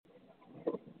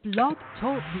Blog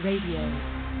Talk Radio.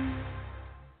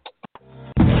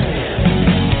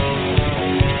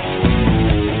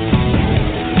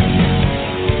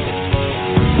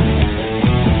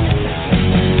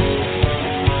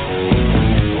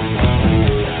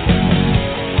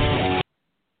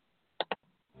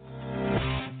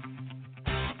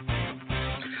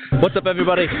 What's up,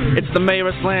 everybody? It's the mayor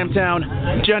of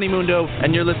Slamtown, Johnny Mundo,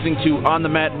 and you're listening to On the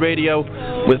Mat Radio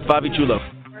with Fabi Chulo.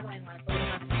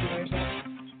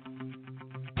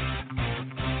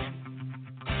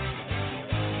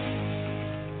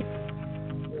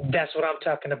 That's what I'm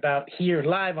talking about here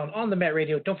live on the Mat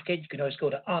Radio. Don't forget, you can always go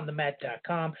to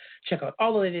onthemat.com, check out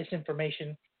all the latest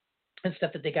information and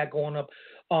stuff that they got going up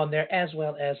on there, as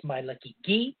well as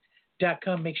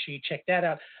myluckygee.com. Make sure you check that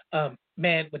out.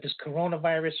 Man, with this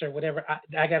coronavirus or whatever,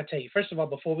 I got to tell you, first of all,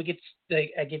 before we get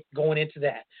going into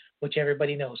that, which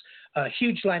everybody knows,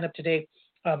 huge lineup today.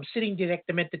 Sitting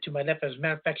directamente to my left. As a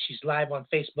matter of fact, she's live on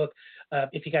Facebook.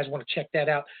 If you guys want to check that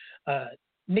out.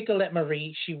 Nicolette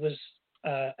Marie, she was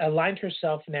aligned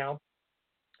herself now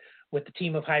with the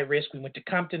team of high risk. We went to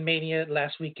Compton Mania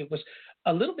last week. It was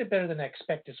a little bit better than I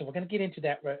expected. So we're going to get into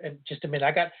that in just a minute.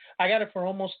 I got it for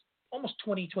almost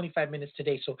 20, 25 minutes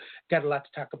today. So got a lot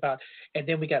to talk about. And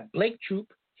then we got Blake Troop.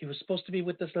 He was supposed to be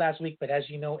with us last week, but as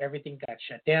you know, everything got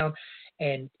shut down.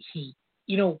 And he,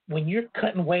 when you're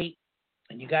cutting weight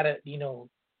and you got to,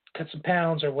 cut some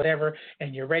pounds or whatever,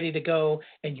 and you're ready to go,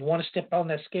 and you want to step on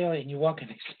that scale, and you walk and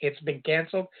it's been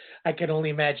canceled, I can only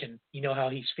imagine, how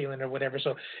he's feeling or whatever.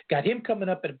 So got him coming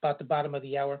up at about the bottom of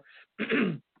the hour.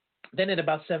 Then at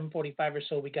about 7:45 or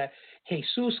so, we got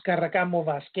Jesus Caracamo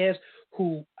Vasquez,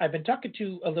 who I've been talking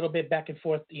to a little bit back and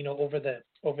forth, over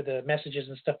the messages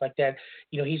and stuff like that.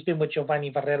 He's been with Giovanni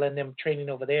Varela and them training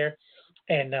over there.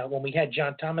 And when we had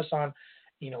John Thomas on,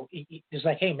 it's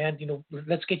like, hey, man,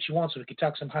 let's get you on so we could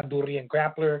talk some Honduran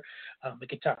grappler. We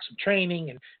could talk some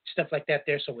training and stuff like that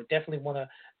there. So we definitely want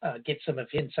to get some of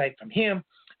insight from him.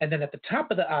 And then at the top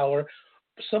of the hour,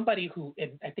 somebody who,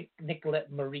 and I think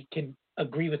Nicolette Marie can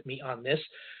agree with me on this,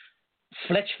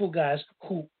 Fletch Fugaz,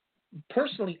 who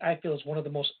personally I feel is one of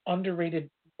the most underrated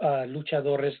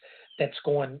luchadores that's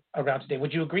going around today.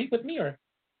 Would you agree with me, or?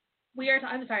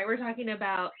 I'm sorry, we're talking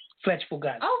about Fletch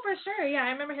Fugaz. Oh, for sure. Yeah,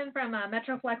 I remember him from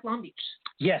Metroflex Long Beach.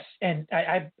 Yes, and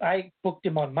I booked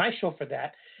him on my show for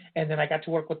that, and then I got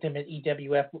to work with him at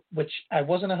EWF, which I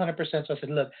wasn't 100%, so I said,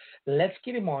 look, let's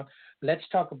get him on. Let's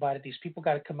talk about it. These people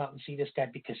got to come out and see this guy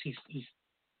because he's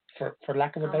for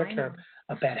lack of a better term,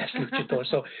 a badass luchador.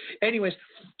 So anyways,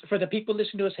 for the people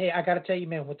listening to us, hey, I got to tell you,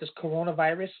 man, with this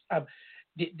coronavirus,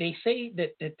 they say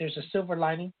that there's a silver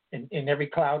lining in every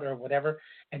cloud or whatever,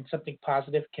 and something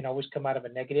positive can always come out of a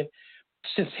negative.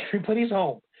 Since everybody's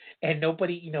home and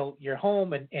nobody, you're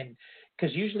home, and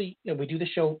because usually we do the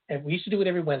show, and we used to do it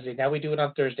every Wednesday. Now we do it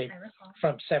on Thursday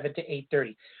from 7 to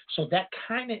 8:30. So that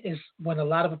kind of is when a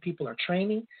lot of the people are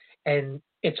training, and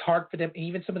it's hard for them.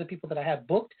 Even some of the people that I have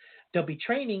booked, they'll be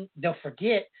training, they'll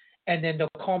forget, and then they'll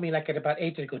call me like at about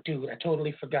 8 to go, dude, I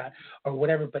totally forgot or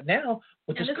whatever. But now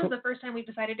with this is the first time we've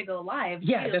decided to go live.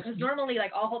 Yeah, because normally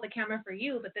I'll hold the camera for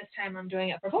you, but this time I'm doing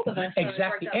it for both of us. So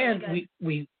exactly, and really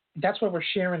we that's why we're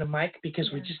sharing a mic,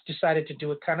 because we just decided to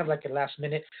do it kind of like at last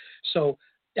minute. So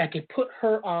I could put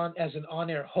her on as an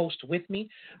on-air host with me,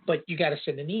 but you got to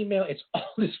send an email. It's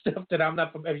all this stuff that I'm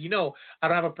not from. I don't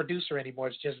have a producer anymore.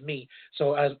 It's just me.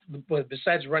 So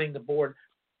besides running the board,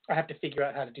 I have to figure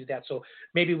out how to do that. So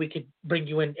maybe we could bring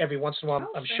you in every once in a while.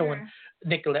 I'm showing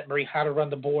Nicolette Marie how to run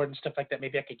the board and stuff like that.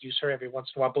 Maybe I could use her every once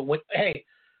in a while. But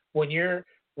when you're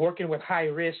working with high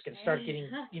risk and start getting,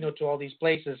 to all these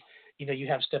places, you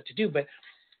have stuff to do. But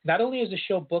not only is the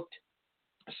show booked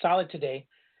solid today,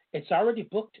 it's already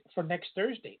booked for next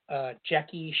Thursday.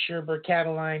 Jackie Sherber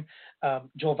Cataline,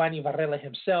 Giovanni Varela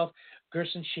himself,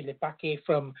 Gerson Shilepake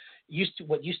from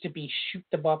what used to be Shoot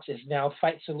the Box is now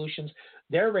Fight Solutions.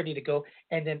 They're ready to go.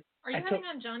 And then are you having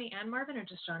on Johnny and Marvin, or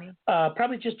just Johnny?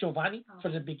 Probably just Giovanni for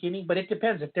the beginning, but it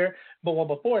depends.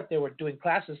 Before, if they were doing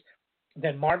classes,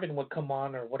 then Marvin would come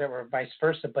on or whatever, or vice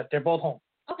versa. But they're both home.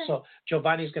 Okay. So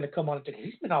Giovanni's going to come on.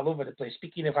 He's been all over the place.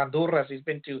 Speaking of Honduras, he's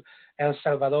been to El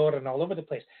Salvador and all over the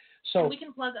place. So and we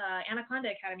can plug Anaconda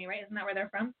Academy, right? Isn't that where they're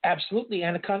from? Absolutely,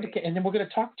 Anaconda. And then we're going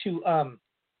to talk to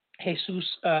Jesus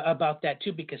about that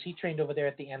too, because he trained over there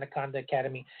at the Anaconda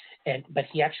Academy, but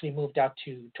he actually moved out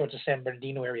towards the San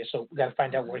Bernardino area. So we got to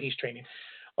find out where he's training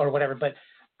or whatever. But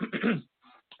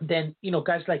then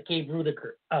guys like Gabe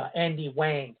Rudiger, Andy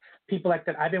Wang, people like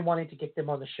that. I've been wanting to get them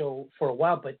on the show for a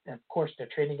while, but of course they're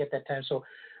training at that time. So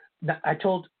I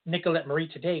told Nicolette Marie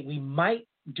today we might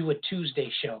do a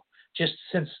Tuesday show just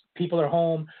since people are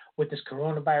home with this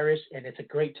coronavirus, and it's a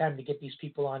great time to get these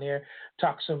people on air,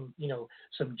 talk some,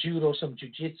 some judo, some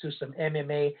jiu-jitsu, some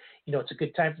MMA. It's a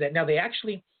good time for that. Now, they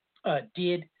actually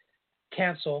did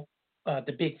cancel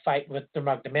the big fight with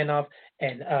Nurmagomedov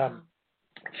and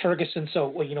Ferguson. So,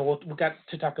 we got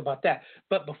to talk about that.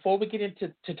 But before we get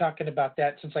into talking about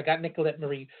that, since I got Nicolette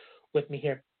Marie with me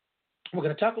here, we're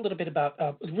going to talk a little bit about,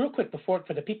 real quick, for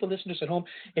the people listeners at home,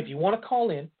 if you want to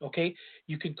call in, okay,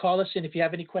 you can call us in if you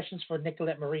have any questions for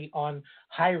Nicolette Marie on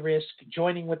high risk,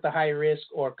 joining with the high risk,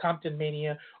 or Compton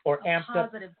Mania, or Amped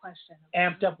Up. Positive question.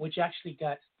 Amped Up, which actually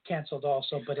got canceled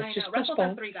also, but it's just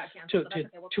postponed 3 got canceled,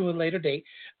 to a later date.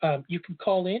 You can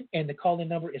call in, and the call-in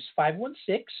number is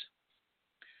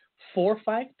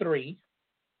 516-453-6096.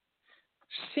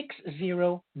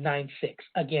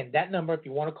 Again, that number, if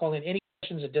you want to call in any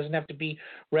questions, it doesn't have to be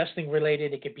wrestling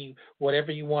related. It could be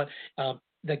whatever you want.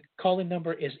 The call-in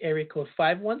number is area code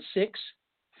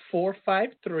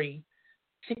 516-453-6096.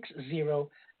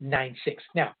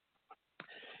 Now,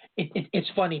 it's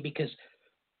funny because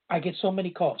I get so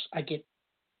many calls.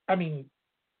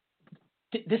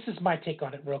 This is my take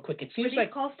on it real quick. It seems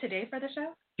like calls today for the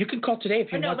show? You can call today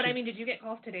if you want to. No, but did you get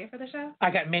calls today for the show? I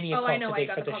got many calls I know today I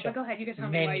got for the the calls, show. but go ahead. You can tell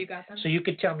me why you got them. So you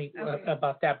could tell me Okay.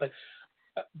 about that. But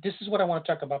this is what I want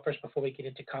to talk about first before we get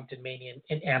into Compton Mania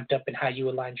and Amped Up and how you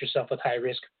aligned yourself with high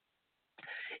risk.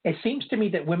 It seems to me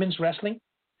that women's wrestling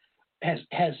has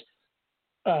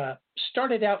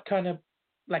started out kind of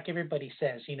like everybody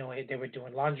says. They were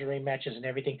doing lingerie matches and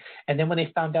everything. And then when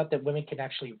they found out that women can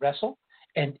actually wrestle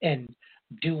and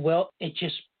do well, it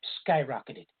just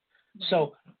skyrocketed. Right.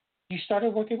 So you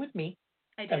started working with me.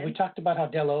 I did. And we talked about how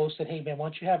Delo said, hey, man, why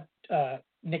don't you have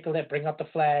Nicolette bring out the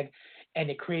flag? And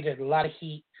it created a lot of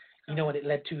heat, and it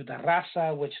led to the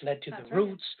Raza, which led to the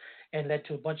Roots, and led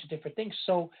to a bunch of different things.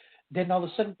 So then all of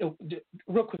a sudden,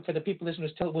 real quick for the people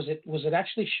listeners, was it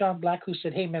actually Sean Black who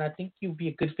said, hey, man, I think you'd be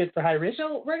a good fit for high risk?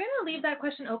 So we're going to leave that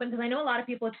question open because I know a lot of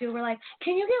people, too, were like,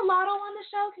 can you get Lotto on the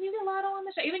show? Can you get Lotto on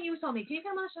the show? Even you told me, can you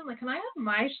get him on the show? I'm like, can I have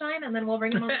my shine? And then we'll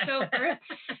bring him on the show first.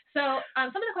 So some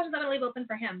of the questions I'm going to leave open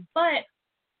for him. But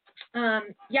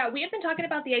we had been talking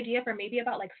about the idea for maybe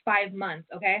about 5 months,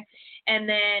 okay? And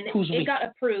then it got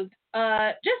approved.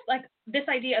 Just like this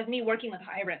idea of me working with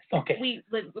high risk. Okay. We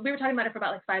were talking about it for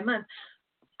about 5 months.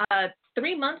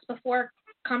 3 months before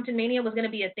Compton Mania was going to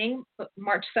be a thing,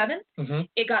 March 7th,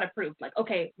 it got approved.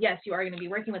 Okay, yes, you are going to be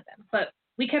working with them. But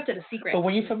we kept it a secret. But were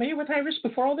you familiar with high risk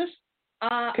before all this?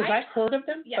 Because I've heard of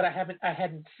them, but I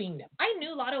hadn't seen them. I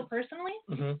knew Lotto personally,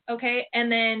 okay,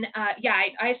 and then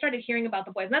I started hearing about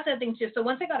the boys, and that's the other thing too. So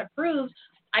once it got approved,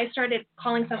 I started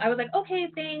calling some. I was like, okay,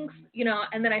 thanks,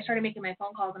 and then I started making my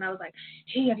phone calls, and I was like,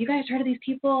 hey, have you guys heard of these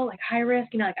people, high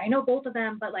risk? I know both of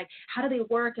them, but how do they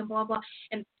work and blah blah.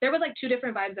 And there was 2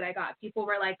 different vibes that I got. People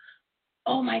were like,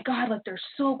 oh my God, they're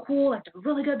so cool, they're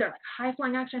really good, they're high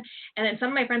flying action. And then some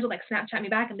of my friends would Snapchat me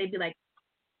back, and they'd be like,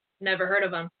 never heard of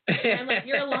them. And I'm like,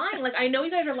 you're lying. I know you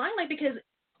guys are lying, because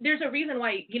there's a reason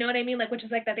why, you know what I mean? Which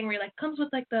is that thing where comes with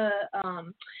the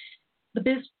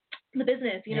business,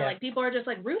 people are just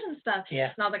rude and stuff.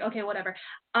 Yeah. And I was like, okay, whatever.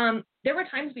 There were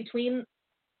times between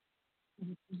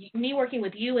me working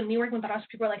with you and me working with the rest,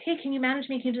 people were like, hey, can you manage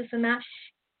me? Can you do this and that?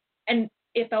 And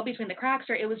it fell between the cracks,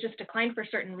 or it was just declined for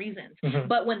certain reasons.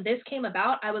 But when this came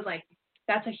about, I was like,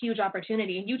 that's a huge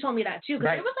opportunity. And you told me that too,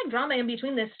 because there was drama in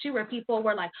between this too, where people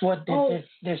were like,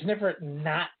 there's never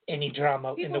not any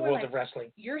drama in the world of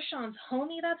wrestling. You're Sean's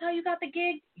homie, that's how you got the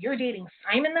gig. You're dating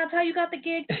Simon, that's how you got the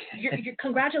gig. You're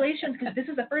congratulations, because this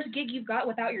is the first gig you've got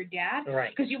without your dad,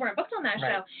 because you weren't booked on that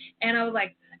show. And I was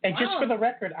like, and just for the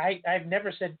record, I've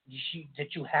never said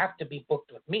that you have to be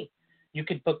booked with me. You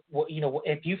could book,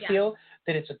 if you feel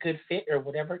that it's a good fit or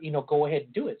whatever, go ahead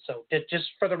and do it. So just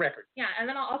for the record. Yeah, and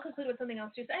then I'll conclude with something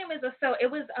else too. So anyways, so it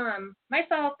was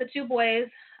myself, the 2 boys,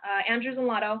 Andrews and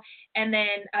Lotto, and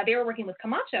then they were working with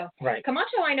Camacho. Right.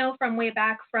 Camacho I know from way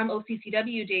back from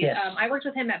OCCW days. Yes. I worked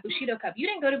with him at Bushido Cup. You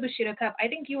didn't go to Bushido Cup. I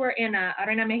think you were in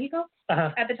Arena Mexico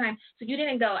at the time. So you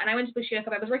didn't go, and I went to Bushido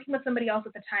Cup. I was working with somebody else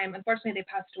at the time. Unfortunately, they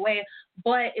passed away,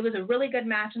 but it was a really good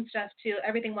match and stuff too.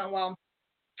 Everything went well.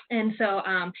 And so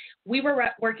we were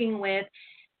wrestling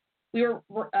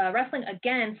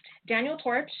against Daniel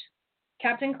Torch,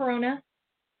 Captain Corona,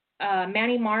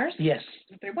 Manny Mars. Yes.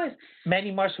 3 boys.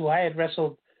 Manny Mars, who I had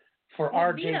wrestled for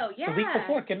RJ the week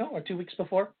before, or 2 weeks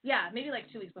before. Yeah, maybe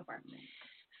 2 weeks before.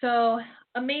 So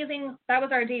amazing. That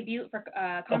was our debut for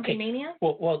Compton Mania.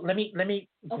 Well, let me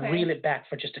reel it back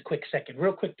for just a quick second.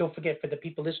 Real quick, don't forget, for the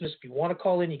people listeners, if you want to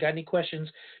call in, you got any questions,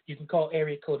 you can call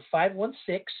area code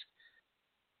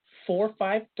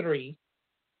 516-453-6096.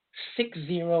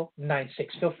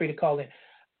 6096. Feel free to call in.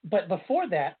 But before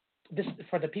that, this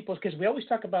for the people, because we always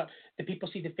talk about the people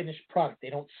see the finished product. They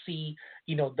don't see,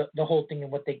 the whole thing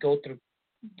and what they go through.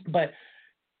 But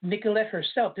Nicolette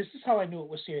herself, this is how I knew it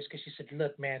was serious, because she said,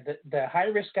 look, man, the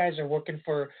high-risk guys are working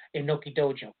for Inoki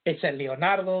Dojo. It's at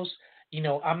Leonardo's.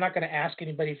 I'm not going to ask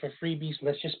anybody for freebies.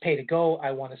 Let's just pay to go.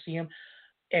 I want to see them.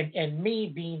 And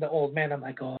me being the old man, I'm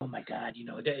like, oh, my God,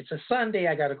 it's a Sunday.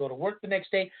 I got to go to work the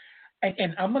next day.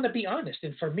 And I'm going to be honest.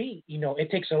 And for me, it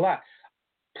takes a lot.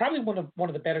 Probably one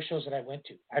of the better shows that I went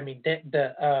to. I mean,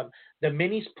 the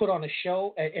minis put on a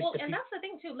show. That's the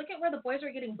thing too. Look at where the boys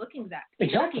are getting bookings at.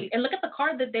 Exactly. And look at the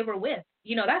card that they were with.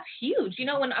 That's huge.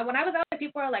 When I was out there,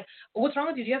 people are like, "What's wrong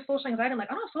with you? Do you have social anxiety?" I'm like,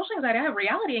 "I don't have social anxiety. I have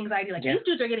reality anxiety." Like these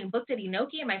dudes are getting booked at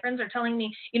Inoki, and my friends are telling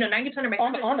me, 90% of my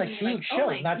friends on a huge show,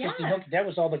 not just Inoki. That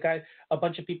was all the guys. A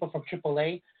bunch of people from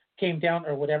AAA came down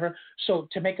or whatever. So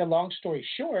to make a long story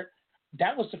short,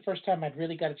 that was the first time I'd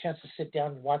really got a chance to sit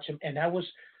down and watch him. And I was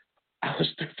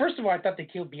first of all, I thought they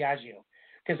killed Biagio,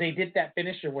 because they did that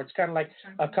finisher where it's kind of like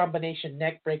a combination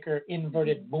neck breaker,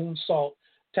 inverted moonsault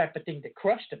type of thing that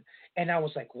crushed him. And I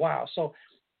was like, wow. So,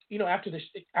 after this,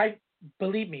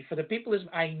 believe me, for the people,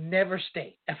 I never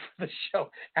stay after the show.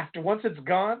 After once it's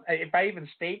gone, if I even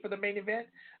stay for the main event,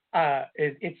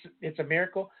 it's a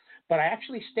miracle. But I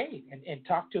actually stayed and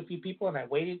talked to a few people, and I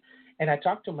waited. And I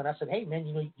talked to them, and I said, hey, man,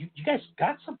 you guys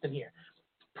got something here.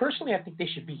 Personally, I think they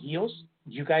should be heels,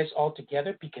 you guys all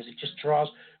together, because it just draws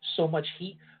so much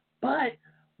heat. But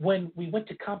when we went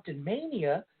to Compton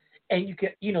Mania, and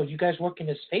you guys working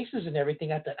as faces and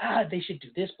everything, I thought, they should do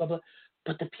this, blah, blah.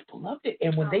 But the people loved it.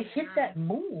 And when they hit that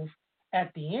move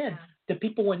at the end, the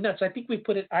people went nuts. I think I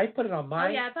put it on my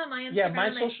it's on my Instagram. Yeah, my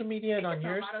social media and on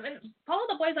yours. And follow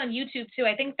the boys on YouTube too.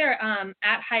 I think they're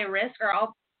at High Risk, or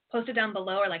I'll post it down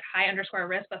below, or like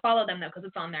high_risk, but follow them though, because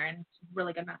it's on there and it's a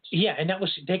really good match. Yeah, and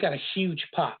they got a huge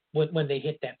pop when they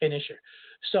hit that finisher.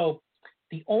 So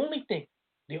the only thing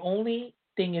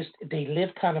is they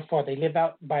live kind of far. They live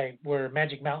out by where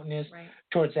Magic Mountain is,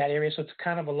 towards that area. So it's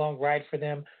kind of a long ride for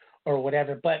them or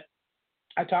whatever. But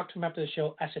I talked to them after the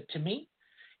show. I said, to me,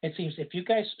 it seems if you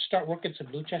guys start working some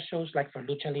lucha shows, like for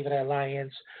Lucha Libre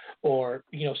Alliance, or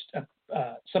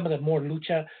some of the more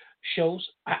lucha shows,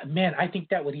 I think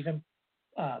that would even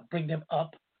bring them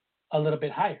up a little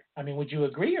bit higher. I mean, would you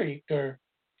agree, or?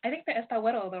 I think they're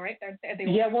Estahuero, though, right?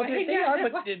 They are,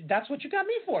 but that's what you got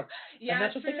me for. Yeah, and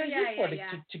that's what they got you for,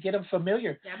 to get them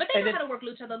familiar. Yeah, but they know how to work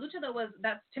lucha. The lucha, that was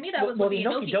to me, that was what the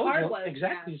Inoki card was.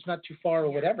 Exactly, it's not too far or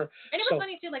whatever. And it was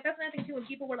funny too. Like that's another thing too. When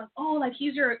people were like, "Oh, like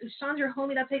Sean's your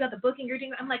homie. That's how you got the booking." You're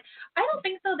doing. I'm like, I don't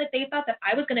think so. That they thought that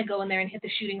I was gonna go in there and hit the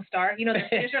shooting star. The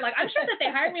finisher. Like I'm sure that they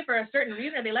hired me for a certain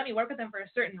reason, or they let me work with them for a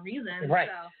certain reason. Right.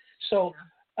 So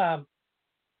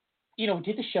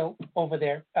did the show over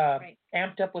there.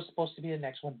 Amped Up was supposed to be the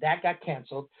next one. That got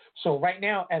canceled. So right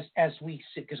now, as we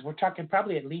sit, because we're talking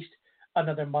probably at least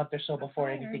another month or so before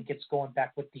anything gets going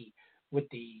back with the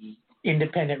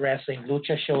independent wrestling,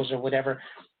 lucha shows or whatever.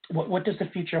 What does the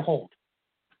future hold?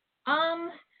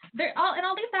 I'll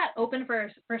leave that open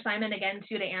for Simon again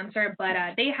too to answer. But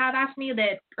they have asked me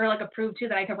or approved too,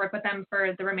 that I could work with them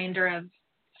for the remainder of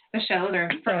the shows or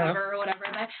forever or whatever.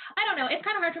 But I don't know. It's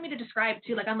kind of hard for me to describe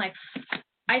too. Like I'm like,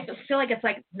 I feel like it's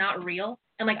like not real.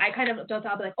 And like I kind of don't be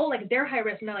like, oh, like they're high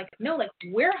risk. And they're like, no, like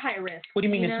we're high risk. What do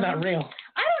you mean it's not real?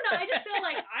 I don't know. I just feel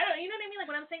like you know what I mean?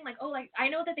 Like when I'm saying like, oh, like I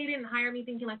know that they didn't hire me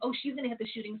thinking like, oh, she's gonna hit the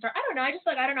shooting star. I don't know. I just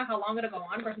I don't know how long it'll go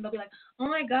on. Person they'll be like, oh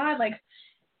my God, like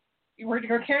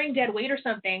we're carrying dead weight or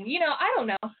something. I don't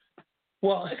know.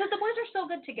 Well, because the boys are so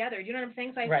good together. Do you know what I'm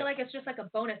saying? So I feel like it's just like a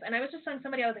bonus. And I was just telling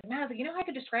somebody, I was like, man, how I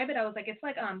could describe it? I was like, it's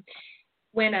like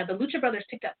when the Lucha Brothers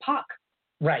picked up Pac.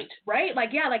 Right. Right? Like,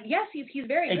 yeah, like, yes, he's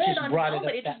very good on his own,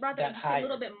 but it just brought them a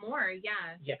little bit more. Yeah.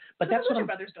 Yeah. But that's what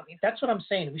that's what I'm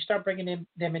saying. We start bringing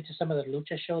them into some of the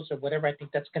Lucha shows or whatever. I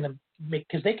think that's going to make,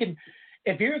 because they can,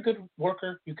 if you're a good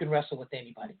worker, you can wrestle with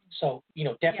anybody. So,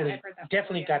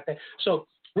 definitely got that. So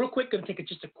real quick, going to take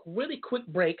just a really quick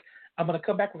break. I'm going to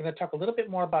come back. We're going to talk a little bit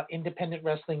more about independent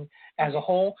wrestling as a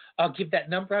whole. I'll give that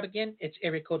number out again. It's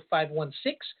area code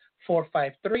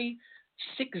 516-453-6096.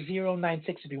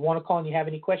 If you want to call and you have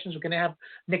any questions, we're going to have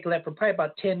Nicolette for probably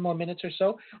about 10 more minutes or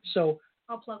so. So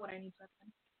I'll plug what I need.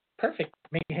 Perfect.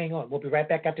 Maybe hang on. We'll be right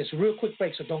back after this real quick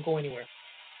break, so don't go anywhere.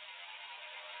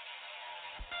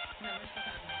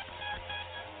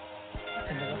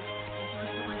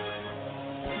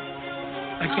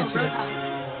 I can't see that.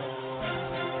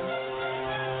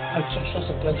 I'll show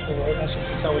some clips for it.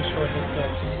 It's always short and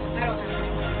clips. I don't have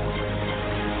it.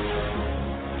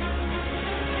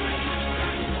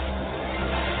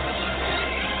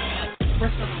 We're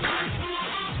still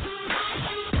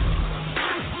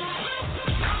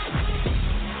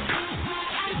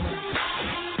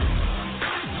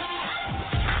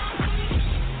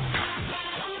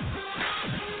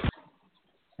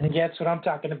And yeah, that's what I'm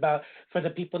talking about. For the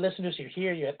people listeners, you're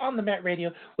here, you're On the Mat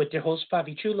Radio with your host,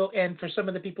 Fabi Chulo. And for some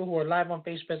of the people who are live on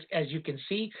Facebook, as you can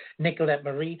see, Nicolette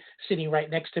Marie sitting right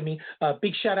next to me.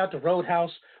 Big shout out to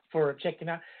Roadhouse for checking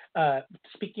out.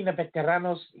 Speaking of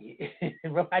veteranos,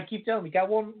 I keep telling you, we got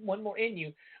one more in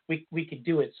you. We could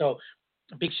do it. So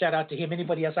big shout out to him.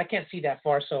 Anybody else? I can't see that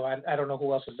far, so I don't know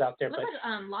who else is out there. Looks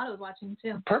like Lotto's watching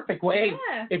too. Perfect. Well, hey,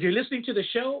 if you're listening to the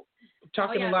show,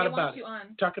 talking a lot about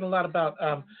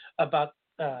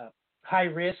high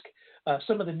risk,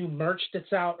 some of the new merch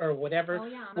that's out or whatever. Oh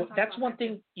yeah, well, that's one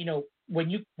thing. You know, when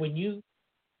you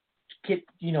get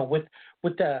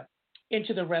with the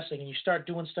into the wrestling and you start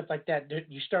doing stuff like that,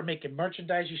 you start making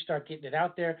merchandise, you start getting it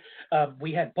out there.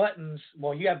 We had buttons.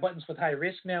 Well, you have buttons with high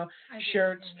risk now.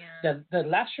 Shirts. Yeah. The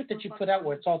last shirt that you put out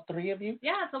where it's all three of you.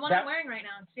 Yeah, it's the one I'm wearing right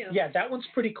now too. Yeah, that one's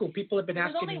pretty cool. People have been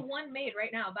asking. There's only one made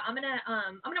right now, but I'm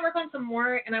gonna work on some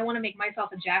more, and I want to make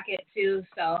myself a jacket too.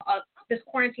 So this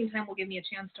quarantine time will give me a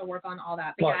chance to work on all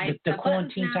that. But well, the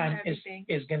quarantine time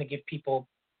is going to give people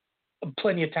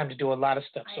plenty of time to do a lot of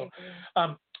stuff. So,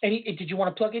 did you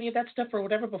want to plug any of that stuff or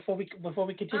whatever before we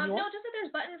continue on? No, just that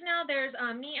there's buttons now. There's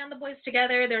me and the boys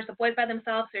together. There's the boys by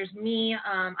themselves. There's me.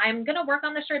 I'm gonna work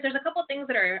on the shirt. There's a couple things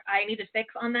that I need to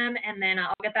fix on them, and then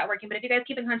I'll get that working. But if you guys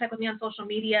keep in contact with me on social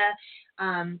media,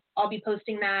 I'll be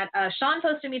posting that. Sean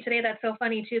posted me today. That's so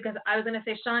funny too, because I was gonna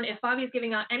say, Sean, if Fabi's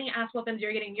giving out any ass whoopings,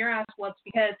 you're getting your ass whooped,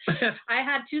 because I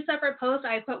had two separate posts.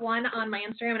 I put one on my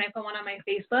Instagram and I put one on my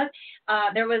Facebook.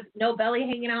 There was no belly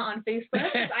hanging out on Facebook.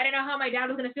 I didn't know how my dad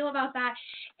was gonna feel about that,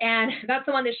 and that's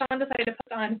the one that Sean decided to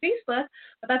put on Facebook,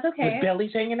 but that's okay. With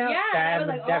bellies hanging out? Yeah, I was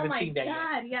like, oh my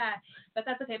God, yeah, but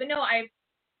that's okay. But no, I of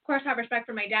course have respect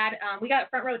for my dad. We got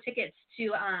front row tickets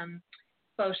to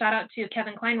so shout out to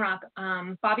Kevin Kleinrock.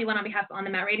 Bobby went on behalf of On the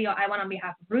Mat Radio. I went on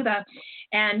behalf of Ruda,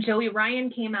 and Joey Ryan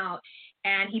came out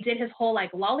and he did his whole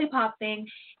like lollipop thing,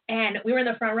 and we were in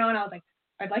the front row, and I was like,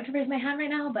 I'd like to raise my hand right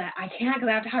now, but I can't because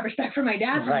I have to have respect for my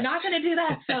dad, so I'm not going to do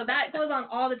that. So that goes on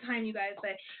all the time, you guys.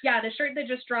 But yeah, the shirt that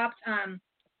just dropped,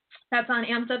 that's on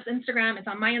AmSub's Instagram. It's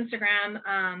on my Instagram.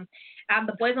 I have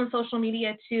the boys on social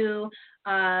media too.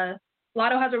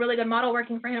 Lotto has a really good model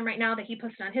working for him right now that he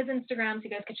posted on his Instagram, so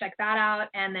you guys can check that out,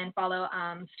 and then follow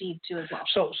Steve too as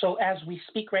well. So as we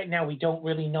speak right now, we don't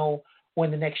really know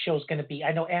when the next show is going to be.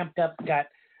 I know Amped Up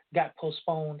got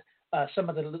postponed. Some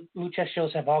of the Lucha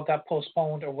shows have all got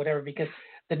postponed or whatever, because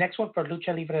the next one for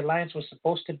Lucha Libre Alliance was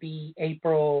supposed to be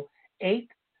April 8th,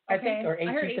 I think, or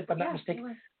 18th if I'm not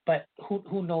mistaken. But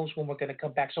who knows when we're going to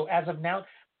come back. So as of now,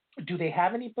 do they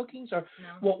have any bookings? Or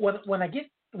no. Well, when I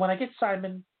get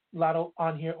Simon Lotto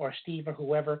on here or Steve or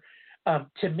whoever,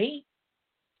 to me,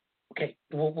 okay,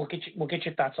 we'll get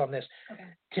your thoughts on this. Okay.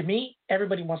 To me,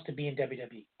 everybody wants to be in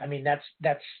WWE. I mean,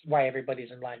 that's why everybody's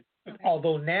in line. Okay.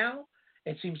 Although now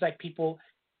it seems like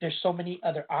there's so many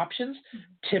other options.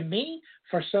 Mm-hmm. To me,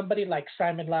 for somebody like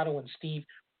Simon Lotto and Steve,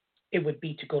 it would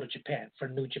be to go to Japan, for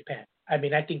New Japan. I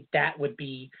mean, I think that would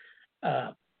be,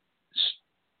 I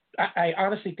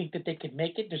honestly think that they could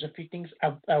make it. There's a few things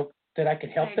that I could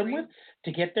help them with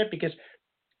to get there, because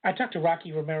I talk to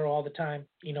Rocky Romero all the time,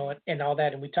 and all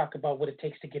that, and we talk about what it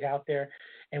takes to get out there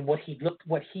and what he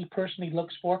personally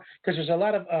looks for. Because there's a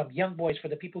lot of young boys. For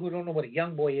the people who don't know what a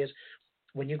young boy is,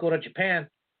 when you go to Japan,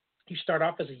 you start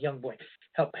off as a young boy.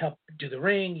 Help do the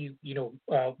ring. You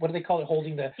what do they call it?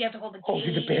 Holding the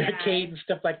barricade and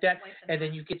stuff like that. And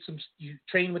then you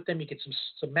train with them. You get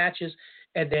some matches,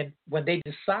 and then when they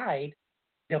decide,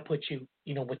 they'll put you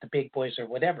with the big boys or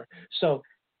whatever. So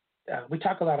we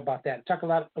talk a lot about that. Talk a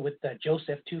lot with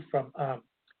Joseph too from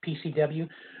PCW.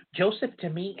 Joseph to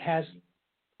me has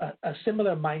a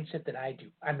similar mindset that I do.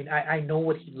 I mean, I know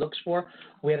what he looks for.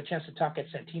 We had a chance to talk at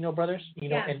Santino Brothers,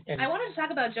 and I wanted to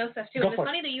talk about Joseph too. It was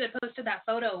funny that you had posted that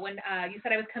photo when you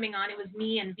said I was coming on. It was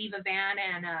me and Viva Van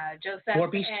and Joseph.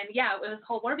 Warbeast. And yeah, it was the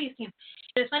whole Warbeast team.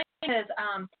 It was funny because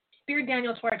Spear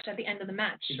Daniel torched at the end of the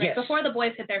match, right? Yes. Before the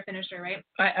boys hit their finisher, right?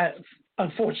 I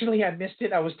unfortunately I missed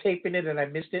it. I was taping it and I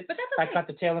missed it. But that's okay. I caught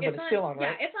the tail end, but it's still on,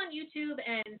 right? Yeah, it's on YouTube,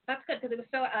 and that's good because it was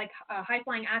so like high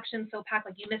flying action, so packed,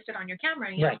 like you missed it on your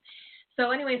camera, right? So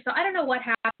anyway, so I don't know what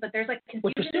happened, but there's like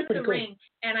confusion in the ring,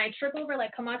 and I trip over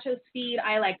like Camacho's feet.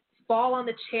 I like fall on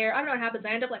the chair. I don't know what happens.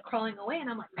 I end up like crawling away, and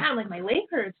I'm like, man, like my leg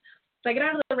hurts. So I get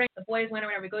out of the ring. The boys went or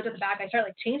whatever. We go to the back. I start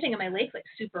like changing, and my leg's like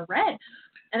super red.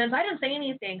 And then so I didn't say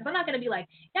anything because I'm not gonna be like,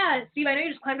 yeah, Steve, I know you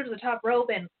just climbed to the top rope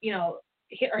and hitting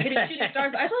shooting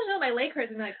stars. But I just want to know my leg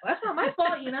hurts, and they're like, well, that's not my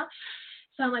fault,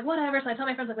 So I'm like, whatever. So I tell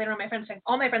my friends like later on,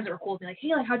 all my friends that were cool with me, like,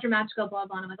 hey, like how'd your match go? Blah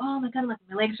blah. And I'm like, oh my god, I'm like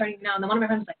my leg's starting now. And then one of my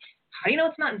friends was like, how do you know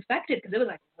it's not infected? Because it was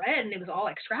like red and it was all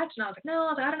like scratched. And I was like,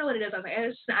 no, I don't know what it is. I was like,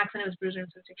 it's just an accident. It was bruiser and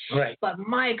sister. Right. But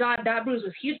my God, that bruise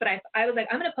was huge. But I was like,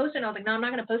 I'm going to post it. And I was like, no, I'm not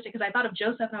going to post it because I thought of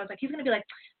Joseph. And I was like, he's going to be like,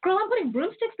 girl, I'm putting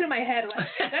broomsticks through my head. Like,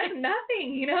 that's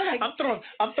nothing, you know? Like, I'm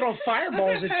throwing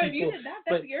fireballs at people. You did that.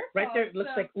 That's but your right fault, there, it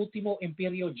looks like Ultimo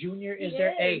Imperio Jr. is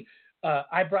there. Hey,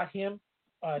 I brought him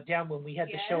down when we had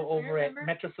the show over at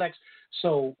Metroflex.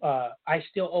 So I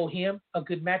still owe him a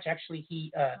good match. Actually,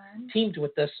 he teamed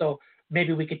with us. So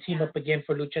maybe we could team up again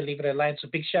for Lucha Libre Alliance. So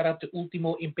big shout out to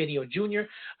Ultimo Imperio Jr.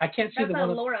 I can't see that's the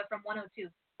one. Laura from 102.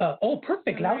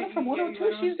 Perfect. Laura from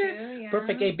 102, she's there. Yeah.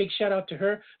 Perfect. Hey, big shout out to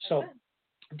her. So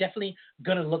definitely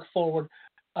going to look forward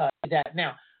to that.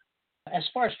 Now, as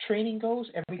far as training goes,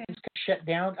 everything's shut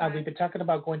down. We've been talking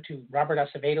about going to Robert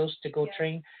Acevedo's to go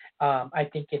train. I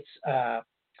think it's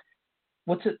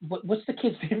what's the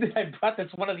kid's name that I brought?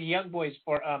 That's one of the young boys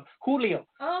for Julio.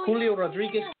 Julio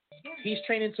Rodriguez. He's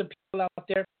training some people out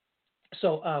there.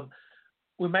 So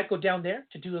we might go down there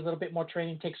to do a little bit more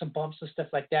training, take some bumps and stuff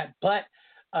like that. But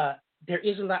there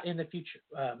is a lot in the future.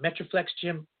 Metroflex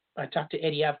Gym. I talked to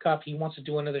Eddie Avkoff. He wants to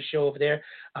do another show over there.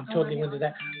 I'm totally into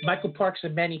that. Michael Parks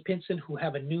and Manny Pinson, who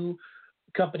have a new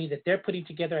company that they're putting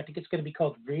together. I think it's going to be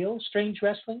called Real Strange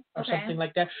Wrestling or something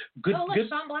like that. Good.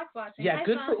 Sean Black's watching. Yeah, Hi,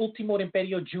 good Sean. for Ultimo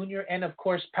Imperio Jr. and, of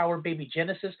course, Power Baby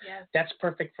Genesis. Yes. That's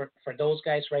perfect for those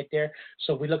guys right there.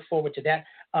 So we look forward to that.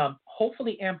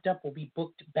 Hopefully Amped Up will be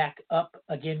booked back up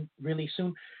again really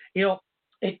soon. You know,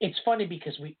 it's funny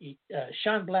because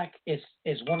Sean Black is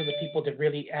one of the people that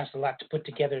really asked a lot to put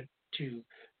together to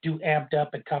do Amped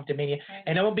Up and Comptomania. Right.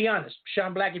 And I'm going to be honest,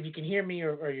 Sean Black, if you can hear me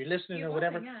or you're listening or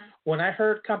whatever, when I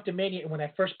heard Comptomania and when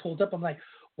I first pulled up, I'm like,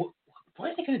 why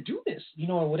are they going to do this? You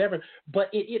know, or whatever. But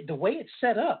the way it's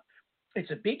set up, it's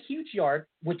a big, huge yard,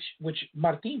 which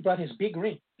Martin brought his big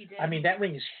ring. He did. I mean, that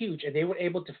ring is huge, and they were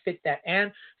able to fit that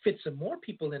and fit some more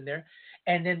people in there.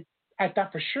 And then I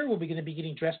thought for sure we'll be going to be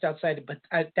getting dressed outside, but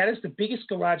that is the biggest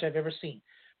garage I've ever seen.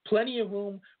 Plenty of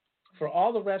room for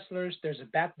all the wrestlers. There's a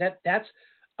back that's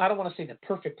I don't want to say the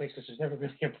perfect place because there's never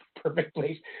really a perfect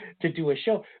place to do a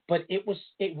show, but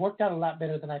it worked out a lot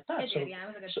better than I thought. It was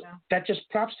a good show. That just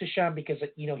props to Sean because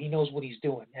he knows what he's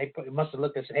doing. He must have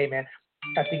looked and said, "Hey man,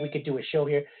 I think we could do a show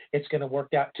here. It's going to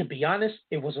work out." To be honest,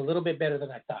 it was a little bit better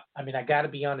than I thought. I mean, I got to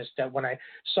be honest that when I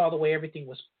saw the way everything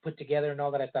was put together and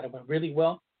all that, I thought it went really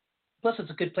well. Plus,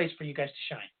 it's a good place for you guys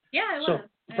to shine. Yeah, it so was.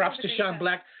 Props to Sean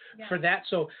Black for that.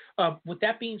 So with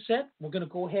that being said, we're going to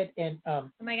go ahead and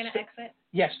am I going to exit?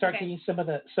 Yeah, start getting some of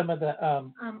the.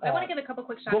 I want to give a couple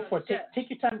quick shout outs. Go for it. Take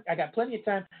your time. I got plenty of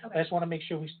time. Okay. I just want to make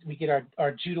sure we get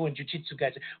our judo and jiu-jitsu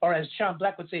guys, or as Sean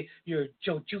Black would say, your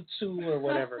jojutsu or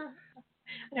whatever.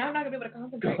 Now I'm not going to be able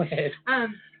to concentrate. Go ahead.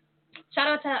 Shout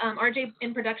out to RJ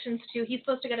in Productions too. He's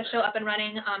supposed to get a show up and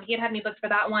running. He had me booked for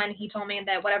that one. He told me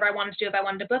that whatever I wanted to do, if I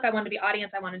wanted to book, I wanted to be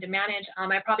audience, I wanted to manage.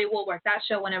 I probably will work that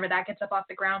show whenever that gets up off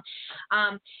the ground.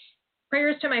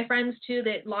 Prayers to my friends too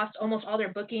that lost almost all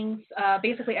their bookings.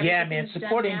 Basically, yeah, man,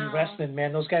 supporting wrestling,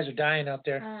 man. Those guys are dying out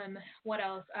there. What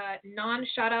else?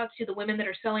 Non-shout out to the women that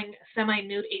are selling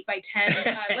semi-nude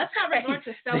 8x10. Let's not resort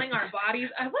to selling our bodies.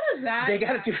 What is that? They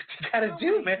gotta do what they gotta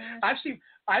do, man. Gosh.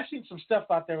 I've seen some stuff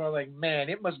out there where I'm like, man,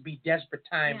 it must be desperate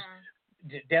times.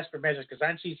 Yeah. Desperate measures, because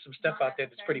I've seen some stuff out there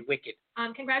that's pretty wicked.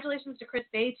 Congratulations to Chris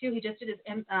Bay too. He just did his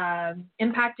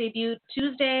Impact debut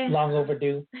Tuesday. Long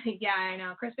overdue. Yeah, I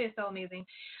know. Chris Bay is so amazing.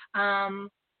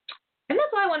 And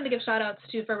that's all I wanted to give shout outs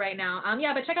to for right now.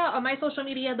 But check out my social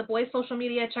media, the boys' social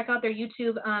media. Check out their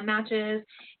YouTube matches.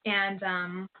 And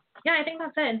I think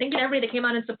that's it. And thank you to everybody that came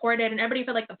out and supported and everybody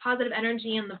for like the positive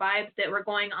energy and the vibes that were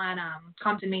going on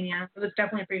Compton Mania. It was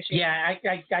definitely appreciated. Yeah,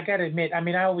 I got to admit, I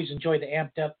mean, I always enjoy the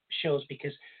Amped Up shows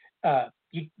because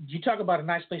you talk about a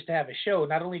nice place to have a show.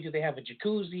 Not only do they have a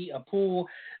jacuzzi, a pool,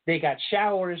 they got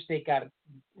showers, they got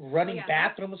running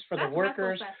bathrooms for the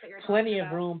workers, plenty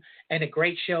of room, and a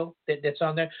great show that's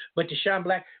on there. But to Sean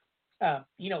Black,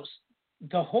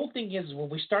 the whole thing is when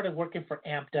we started working for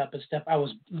Amped Up and stuff, I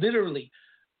was literally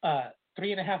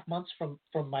 3.5 months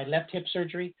from my left hip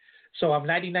surgery. So I'm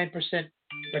 99%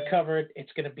 recovered.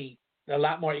 It's going to be a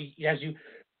lot more, as you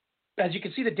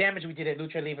can see the damage we did at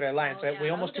Lucha Libre Alliance. Right? We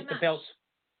almost took the belts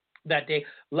that day.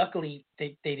 Luckily,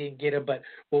 they didn't get him, but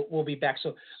we'll be back.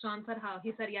 So Sean said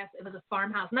he said yes, it was a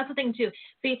farmhouse, and that's the thing too.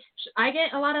 See, I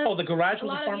get a lot of the garage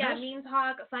was a farmhouse. Yeah, mean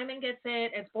talk. Simon gets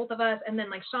it. It's both of us, and then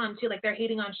like Sean too. Like they're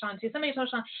hating on Sean too. Somebody told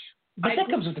Sean. But that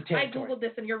comes with the territory. I googled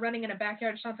this, and you're running in a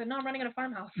backyard. Sean said, "No, I'm running in a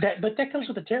farmhouse." But that comes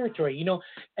with the territory. You know,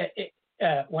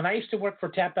 when I used to work for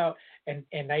Tap Out,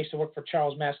 and I used to work for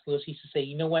Charles Mascalos, he used to say,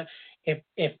 you know what,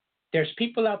 if there's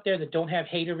people out there that don't have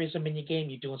haterism in your game,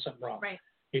 you're doing something wrong. Right.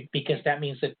 Because that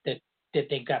means that that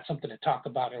they've got something to talk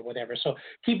about or whatever. So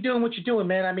keep doing what you're doing,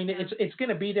 man. I mean, it's going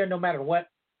to be there no matter what.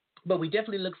 But we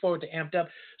definitely look forward to Amped Up.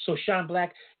 So Sean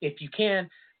Black, if you can,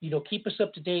 keep us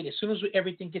up to date. As soon as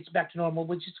everything gets back to normal,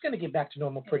 which it's going to get back to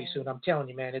normal pretty soon. I'm telling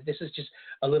you, man, this is just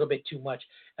a little bit too much.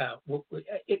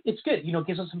 It's good.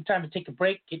 Gives us some time to take a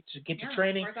break, get your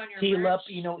training, heal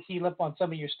up on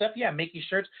some of your stuff. Yeah, make your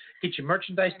shirts, get your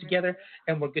merchandise together,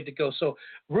 and we're good to go. So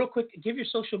real quick, give your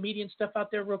social media and stuff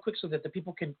out there real quick so that the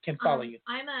people can follow you.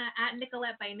 I'm at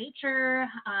Nicolette by Nature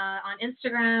on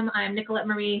Instagram. I'm Nicolette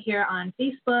Marie here on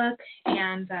Facebook,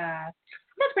 and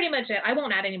that's pretty much it. I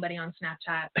won't add anybody on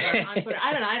Snapchat or on Twitter.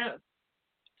 I don't know.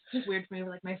 It's just weird for me with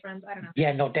like my friends. I don't know.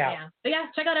 Yeah, no doubt. Yeah. But yeah,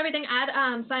 check out everything. Add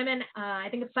Simon. I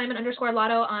think it's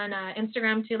Simon_Lotto on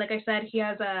Instagram too. Like I said, he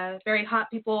has very hot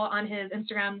people on his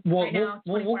Instagram right now.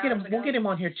 We'll get him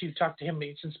on here to talk to him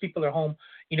since people are home.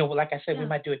 Like I said, we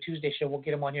might do a Tuesday show. We'll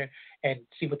get him on here and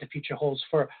see what the future holds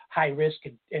for high risk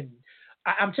and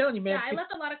I'm telling you, man. Yeah, I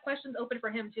left a lot of questions open for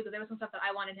him too, because there was some stuff that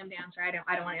I wanted him to answer. I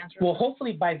don't want to answer. Well,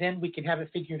 hopefully by then we can have it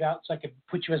figured out, so I can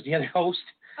put you as the other host,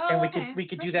 and we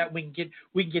could do that. We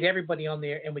can get everybody on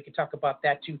there, and we can talk about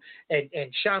that too.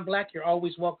 And Sean Black, you're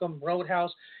always welcome.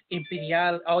 Roadhouse,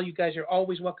 Imperial, all you guys are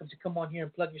always welcome to come on here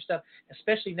and plug your stuff,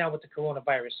 especially now with the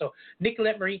coronavirus. So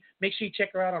Nicolette Marie, make sure you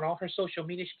check her out on all her social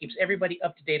media. She keeps everybody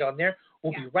up to date on there.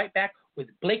 We'll be right back with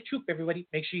Blake Troop. Everybody,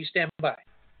 make sure you stand by.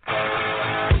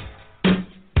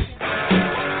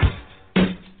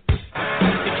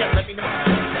 Let me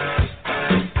know.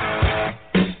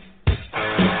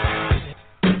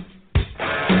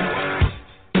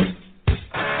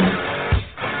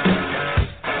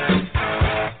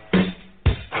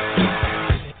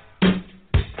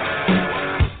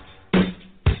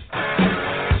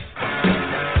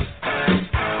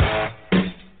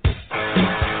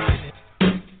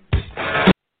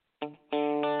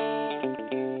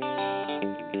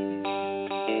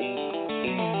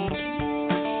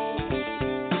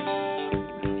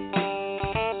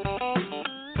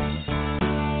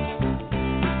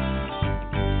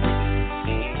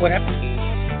 What happened?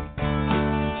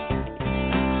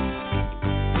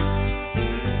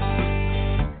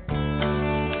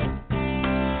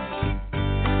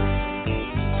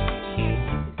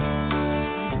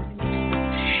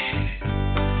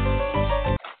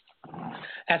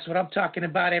 That's what I'm talking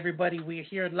about, everybody. We're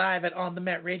here live at On the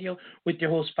Mat Radio with your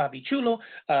host, Fabi Chulo.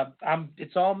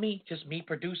 It's all me, just me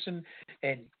producing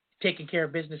and taking care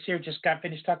of business here. Just got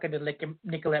finished talking to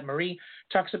Nicolette Marie,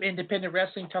 talk some independent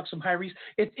wrestling, talk some high risk.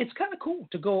 It's kind of cool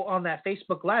to go on that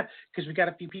Facebook Live because we got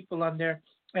a few people on there,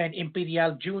 and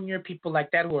Imperial Jr., people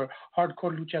like that who are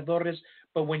hardcore luchadores.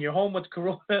 But when you're home with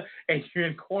Corona and you're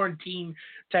in quarantine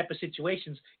type of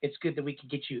situations, it's good that we can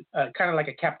get you kind of like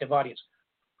a captive audience.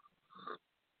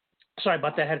 Sorry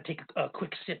about that. I had to take a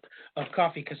quick sip of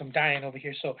coffee because I'm dying over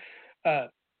here. So going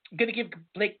to give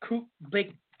Blake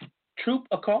Troop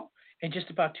a call in just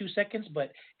about 2 seconds,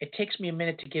 but it takes me a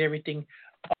minute to get everything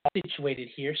situated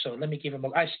here. So let me give him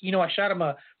I shot him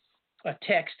a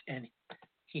text and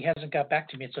he hasn't got back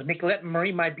to me. So Nicolette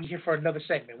Marie might be here for another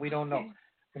segment. We don't know. Okay.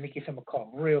 Let me give him a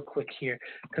call real quick here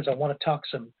because I want to talk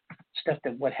some stuff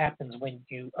that what happens when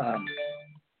you're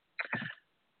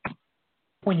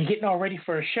getting all ready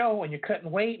for a show and you're cutting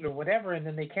weight or whatever, and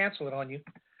then they cancel it on you.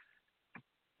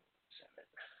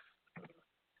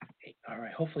 All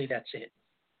right, hopefully that's it.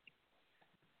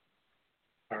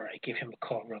 All right, give him a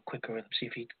call real quick. Let's see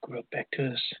if he wrote back to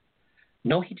us.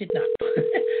 No, he did not.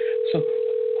 So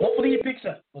hopefully he picks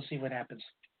up. We'll see what happens.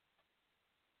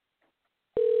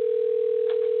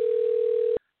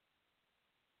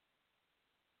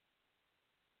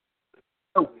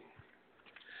 Oh.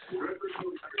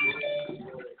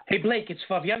 Hey, Blake, it's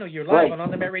Fabiano. You're live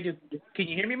on the Mat Radio. Can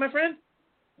you hear me, my friend?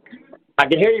 I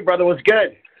can hear you, brother. What's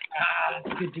good?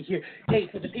 Good to hear. Hey,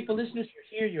 for the people listeners,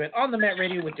 you're here. You're at On the Mat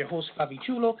Radio with your host, Fabi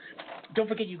Chulo. Don't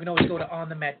forget, you can always go to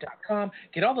onthemat.com,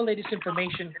 get all the latest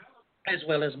information, as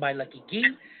well as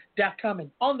myluckygee.com.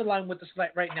 And on the line with us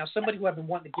right now, somebody who I've been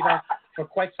wanting to get on for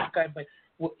quite some time, but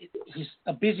he's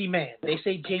a busy man. They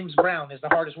say James Brown is the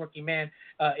hardest working man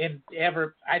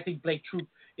ever. I think Blake Troop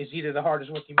is either the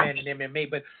hardest working man in MMA.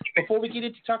 But before we get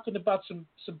into talking about some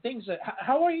things,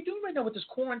 how are you doing right now with this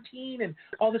quarantine and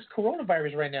all this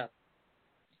coronavirus right now?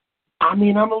 I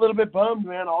mean, I'm a little bit bummed,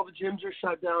 man. All the gyms are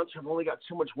shut down, so I've only got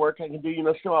so much work I can do.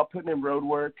 Still out putting in road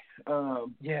work.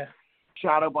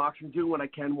 Shadow boxing, doing what I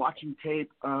can, watching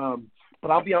tape.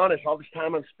 But I'll be honest, all this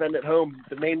time I'm spending at home,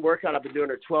 the main workout I've been doing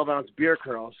are 12-ounce beer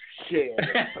curls. Shit.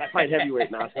 But I fight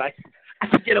heavyweight now, so I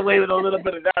can get away with a little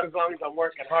bit of that as long as I'm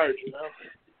working hard,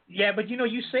 Yeah, but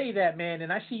you say that, man,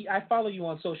 and I follow you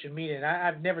on social media, and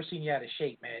I've never seen you out of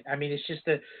shape, man. I mean, it's just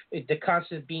the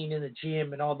constant being in the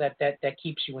gym and all that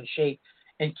keeps you in shape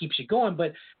and keeps you going.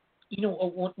 But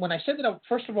when I said that,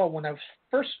 first of all, when I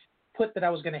first put that I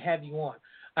was going to have you on,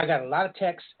 I got a lot of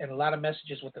texts and a lot of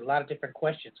messages with a lot of different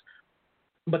questions.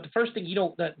 But the first thing,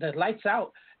 the Lights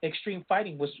Out Extreme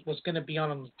Fighting was going to be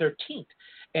on the 13th.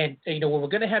 And, when we're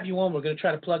going to have you on, we're going to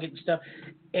try to plug it and stuff.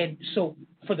 And so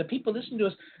for the people listening to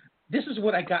us, this is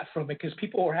what I got from it, because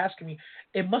people were asking me,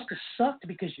 it must have sucked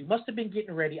because you must have been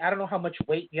getting ready. I don't know how much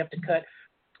weight you have to cut.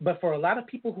 But for a lot of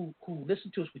people who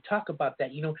listen to us, we talk about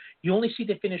that. You only see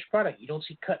the finished product. You don't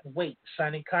see cutting weight,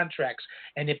 signing contracts.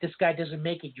 And if this guy doesn't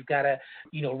make it, you got to,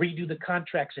 redo the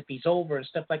contracts if he's over and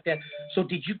stuff like that. So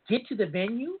did you get to the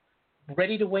venue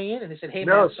ready to weigh in? And they said, hey,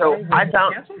 no, man, sorry, I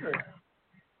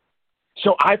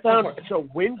found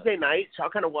Wednesday night, so I'll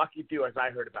kind of walk you through as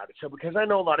I heard about it. So because I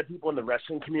know a lot of people in the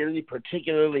wrestling community,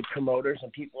 particularly promoters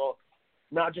and people,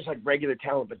 not just like regular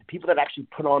talent, but the people that actually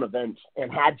put on events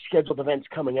and had scheduled events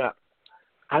coming up.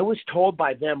 I was told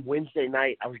by them Wednesday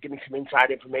night, I was getting some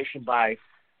inside information by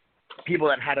people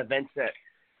that had events that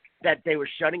they were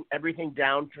shutting everything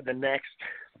down for the next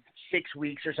 6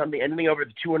 weeks or something, anything over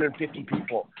the 250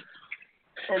 people.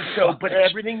 And so, but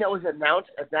everything that was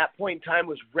announced at that point in time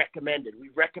was recommended. We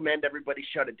recommend everybody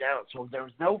shut it down. So there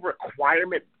was no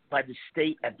requirement by the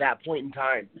state at that point in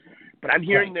time. But I'm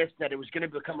hearing this, that it was going to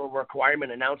become a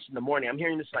requirement announced in the morning. I'm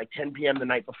hearing this like 10 p.m. the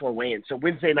night before weigh-in. So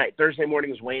Wednesday night, Thursday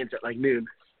morning was weigh-ins at like noon.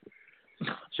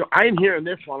 So I am hearing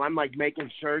this while I'm like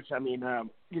making shirts. I mean, I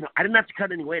didn't have to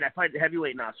cut any weight. I fight the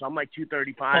heavyweight now, so I'm like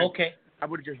 235. Okay. I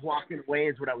would have just walked in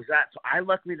weigh-ins what I was at. So I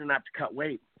luckily didn't have to cut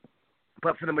weight.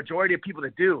 But for the majority of people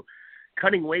that do,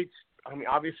 cutting weights, I mean,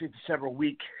 obviously it's a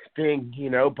several-week thing,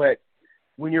 but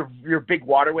when your big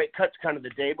water weight cuts kind of the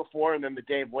day before and then the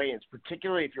day of weigh-ins,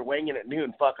 particularly if you're weighing in at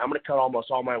noon, I'm going to cut almost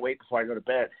all my weight before I go to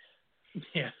bed.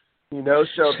 Yeah.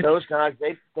 So those guys,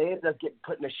 they ended up getting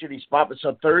put in a shitty spot. But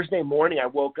so Thursday morning I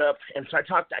woke up, and so I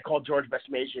called George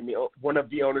Bestmazian, one of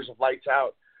the owners of Lights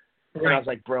Out, and I was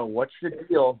like, bro, what's the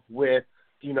deal with,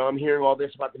 I'm hearing all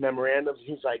this about the memorandums. And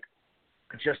he's like,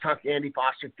 I just talked to Andy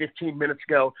Foster 15 minutes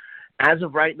ago. As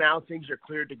of right now, things are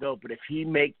cleared to go. But if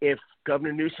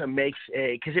Governor Newsom makes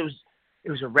because it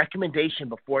was a recommendation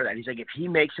before that. He's like, if he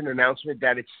makes an announcement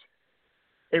that it's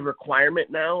a requirement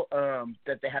now,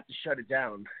 that they have to shut it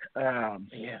down.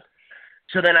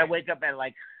 So then I wake up at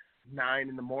like 9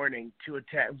 in the morning to a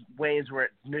text. Weigh-ins were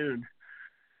at noon.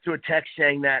 To a text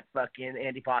saying that fucking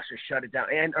Andy Foster shut it down,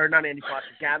 or not Andy Foster,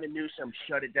 Gavin Newsom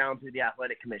shut it down through the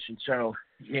Athletic Commission. So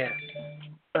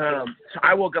so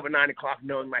I woke up at 9 o'clock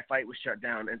knowing my fight was shut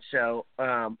down, and so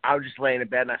I was just laying in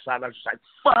bed and I saw it and I was just like,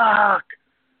 fuck,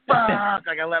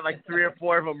 like I let like 3 or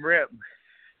 4 of them rip.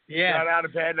 Got out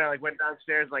of bed and I like went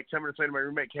downstairs. Like 10 minutes later, my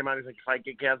roommate came out. He's like, "If I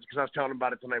get gas," because I was telling him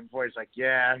about it the night before. He's like,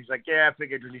 "Yeah." He's like, "Yeah." I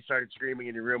figured when you started screaming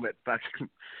in your room at fucking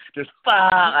just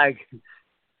fuck.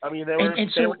 I mean, they were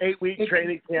 8-week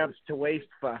training camps to waste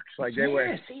fucks. Like they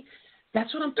were. See,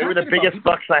 that's what I'm talking about. They were the biggest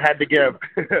fucks I had to give.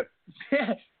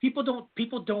 People don't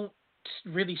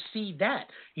really see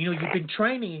that. You've been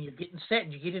training and you're getting set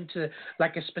and you get into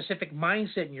like a specific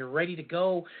mindset and you're ready to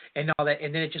go and all that,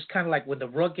 and then it just kind of like when the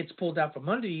rug gets pulled out from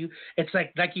under you, it's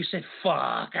like you said,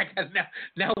 fuck.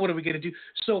 Now what are we gonna do?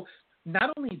 So not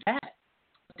only that,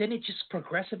 then it just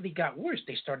progressively got worse.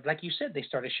 They started, like you said, they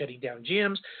started shutting down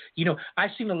gyms.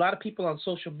 I've seen a lot of people on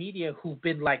social media who've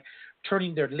been like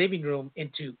turning their living room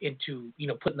into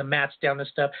putting the mats down and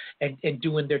stuff and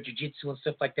doing their jiu-jitsu and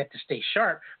stuff like that to stay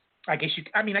sharp. I guess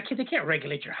they can't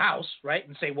regulate your house, right?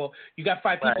 And say, well, you got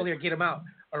 5 people here, get them out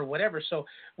or whatever. So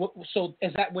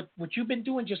is that what you've been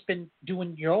doing? Just been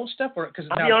doing your own stuff, or because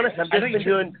I'll be honest, I've just been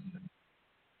doing.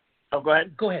 Oh, go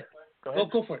ahead. Go ahead.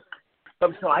 Go for it.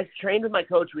 So I trained with my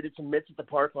coach. We did some mitts at the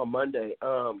park on Monday.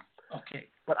 Okay.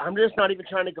 But I'm just not even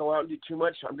trying to go out and do too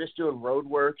much. I'm just doing road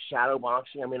work, shadow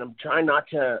boxing. I mean, I'm trying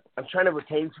to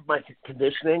retain my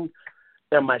conditioning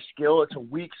and my skill. It's a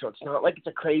week, so it's not like it's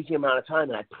a crazy amount of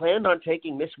time. And I planned on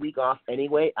taking this week off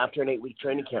anyway after an 8-week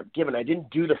training camp, given I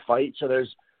didn't do the fight, so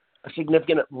there's a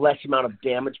significant less amount of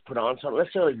damage put on. So I don't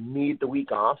necessarily need the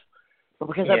week off. But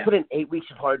because I put in 8 weeks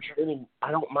of hard training, I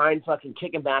don't mind fucking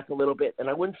kicking back a little bit. And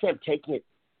I wouldn't say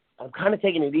I'm kind of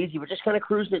taking it easy, but just kind of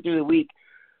cruising it through the week,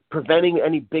 preventing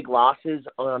any big losses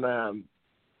on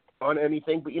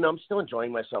anything. But, I'm still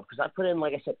enjoying myself because I put in,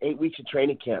 like I said, 8 weeks of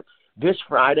training camp. This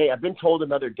Friday, I've been told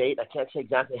another date. I can't say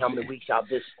exactly how many weeks out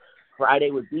this Friday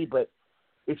would be, but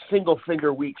it's single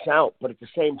finger weeks out. But at the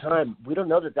same time, we don't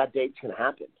know that date's going to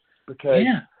happen because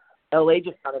LA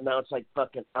just got announced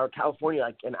or California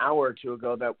like an hour or two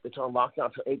ago that it's on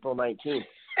lockdown till April 19th,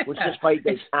 which is fight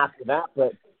days after that.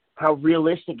 But how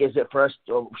realistic is it for us?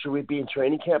 Should we be in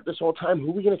training camp this whole time? Who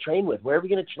are we going to train with? Where are we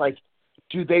going to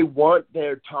do they want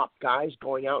their top guys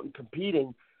going out and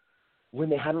competing when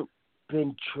they haven't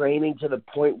been training to the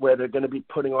point where they're going to be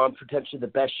putting on potentially the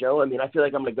best show? I mean, I feel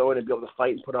like I'm going to go in and be able to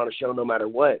fight and put on a show no matter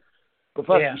what.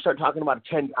 But you start talking about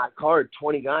a 10-guy card,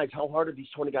 20 guys. How hard are these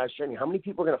 20 guys training? How many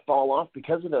people are going to fall off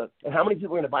because of and how many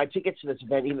people are going to buy tickets to this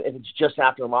event, even if it's just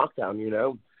after lockdown?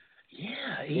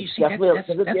 Yeah, it's definitely at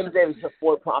the end of the day, it's a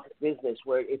for-profit business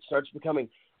where it starts becoming.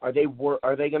 Are they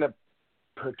going to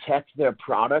protect their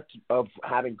product of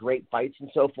having great fights and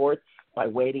so forth by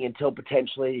waiting until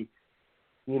potentially,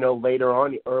 later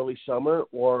on, early summer,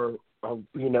 or I'm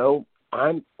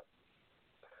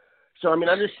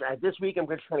just this week I'm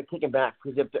just kind of kicking back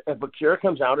because if a cure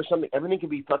comes out or something, everything can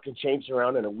be fucking changed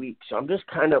around in a week. So I'm just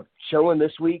kind of chilling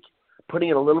this week, putting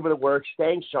in a little bit of work,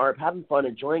 staying sharp, having fun,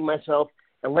 enjoying myself,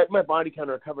 and letting my body kind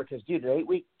of recover. Because dude, an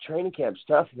 8-week training camp's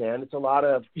tough, man. It's a lot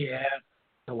of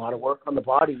work on the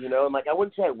body, And I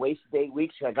wouldn't say I wasted 8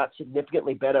 weeks. I got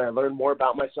significantly better. I learned more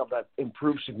about myself. I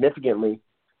improved significantly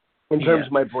in terms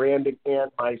of my branding and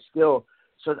my skill.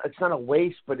 So it's not a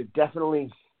waste, but it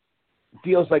definitely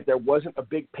feels like there wasn't a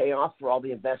big payoff for all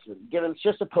the investment. Again, it's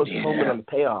just a postponement on the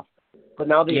payoff. But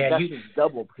now the investment is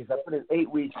double because I put in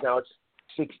 8 weeks. Now it's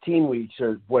 16 weeks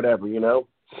or whatever,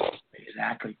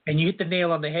 Exactly. And you hit the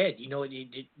nail on the head.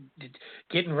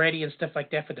 Getting ready and stuff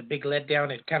like that for the big letdown,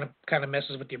 it kind of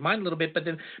messes with your mind a little bit. But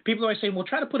then people are always saying, well,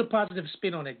 try to put a positive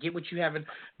spin on it. Get what you haven't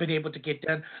been able to get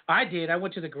done. I did. I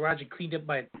went to the garage and cleaned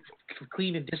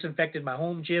and disinfected my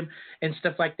home gym and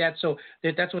stuff like that. So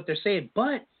that's what they're saying.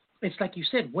 But it's like you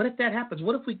said, what if that happens?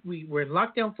 What if we were in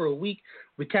lockdown for a week,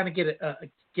 we kind of get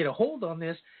a hold on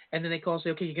this, and then they call and say,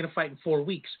 okay, you're going to fight in 4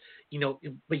 weeks.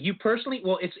 But you personally,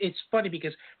 well, it's funny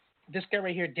because this guy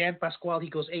right here, Dan Pasquale, he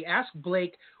goes, hey, ask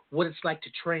Blake what it's like to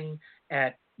train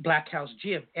at Black House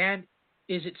Gym, and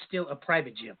is it still a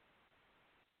private gym?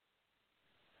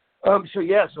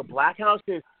 So Black House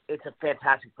it's a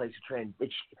fantastic place to train.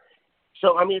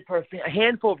 For a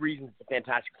handful of reasons, it's a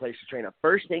fantastic place to train. The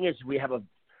first thing is we have a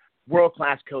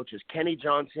world-class coaches, Kenny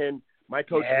Johnson, my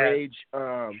coach Rage.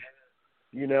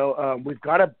 We've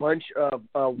got a bunch of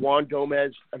Juan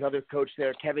Gomez, another coach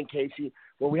there, Kevin Casey.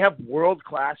 Well, we have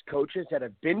world-class coaches that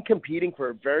have been competing for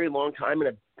a very long time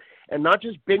and not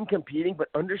just been competing, but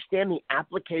understand the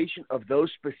application of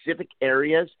those specific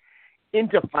areas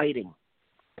into fighting.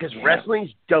 Because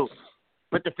wrestling's dope.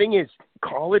 But the thing is,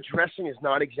 college wrestling is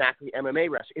not exactly MMA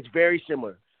wrestling. It's very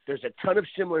similar. There's a ton of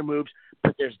similar moves,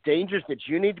 but there's dangers that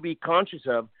you need to be conscious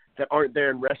of that aren't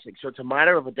there in wrestling. So it's a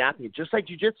matter of adapting it, just like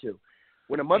jiu-jitsu.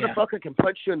 When a motherfucker can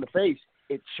punch you in the face,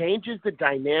 it changes the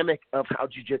dynamic of how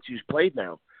jiu-jitsu is played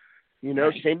now.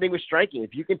 Same thing with striking.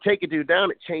 If you can take a dude down,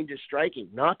 it changes striking.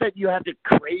 Not that you have to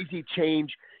crazy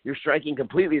change your striking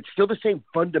completely. It's still the same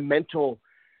fundamental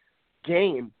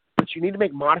game, but you need to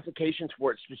make modifications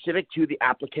for it specific to the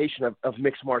application of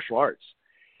mixed martial arts.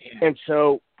 And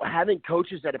so having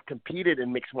coaches that have competed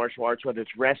in mixed martial arts, whether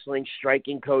it's wrestling,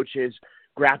 striking coaches,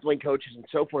 grappling coaches, and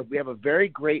so forth, we have a very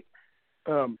great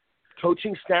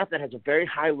coaching staff that has a very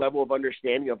high level of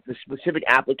understanding of the specific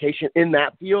application in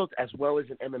that field as well as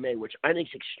in MMA, which I think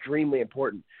is extremely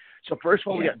important. So first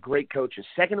of all, we got great coaches.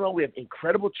 Second of all, we have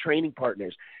incredible training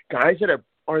partners, guys that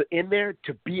are in there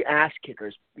to be ass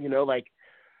kickers,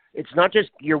 it's not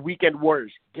just your weekend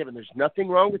warriors. Given there's nothing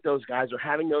wrong with those guys or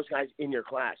having those guys in your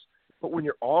class. But when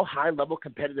you're all high-level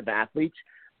competitive athletes,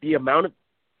 the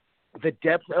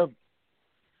depth of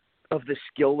the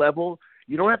skill level,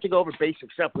 you don't have to go over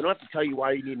basic stuff. We don't have to tell you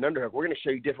why you need an underhook. We're going to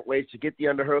show you different ways to get the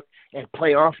underhook and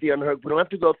play off the underhook. We don't have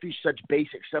to go through such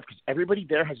basic stuff because everybody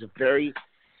there has a very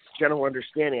general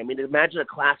understanding. I mean, imagine a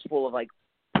class full of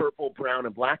purple, brown,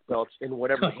 and black belts in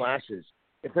whatever the class is.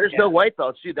 If there's no white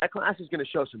belts, dude, that class is going to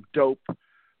show some dope,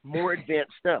 more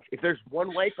advanced stuff. If there's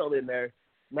one white belt in there,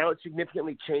 now it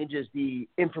significantly changes the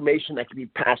information that can be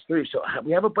passed through. So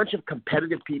we have a bunch of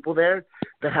competitive people there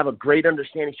that have a great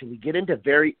understanding. So we get into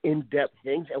very in-depth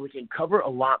things, and we can cover a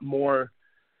lot more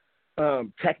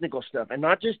technical stuff. And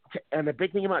not just and the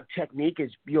big thing about technique is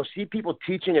you'll see people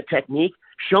teaching a technique.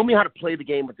 Show me how to play the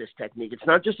game with this technique. It's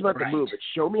not just about the move. It's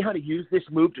show me how to use this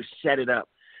move to set it up.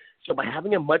 So by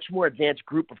having a much more advanced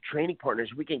group of training partners,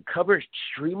 we can cover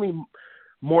extremely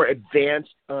more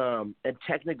advanced and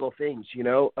technical things,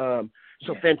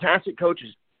 So fantastic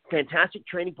coaches, fantastic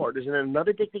training partners. And then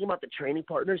another big thing about the training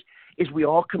partners is we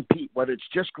all compete, whether it's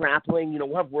just grappling.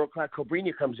 We'll have world-class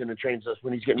Cobrinha comes in and trains us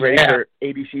when he's getting ready for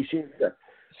ADCC and stuff.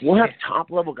 We'll have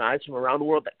top-level guys from around the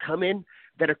world that come in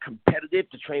that are competitive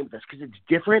to train with us because it's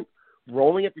different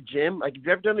rolling at the gym. Like, if you've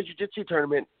ever done a jiu-jitsu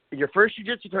tournament, your first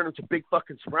jiu-jitsu tournament's a big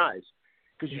fucking surprise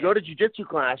because you go to jiu-jitsu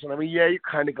class, and, I mean, yeah, you're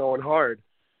kind of going hard,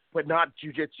 but not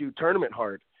jiu-jitsu tournament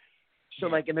hard. So,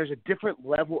 like, and there's a different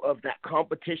level of that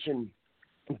competition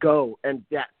go and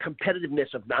that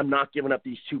competitiveness of I'm not giving up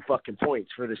these 2 fucking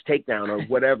points for this takedown or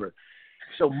whatever.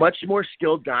 So much more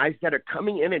skilled guys that are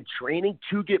coming in and training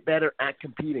to get better at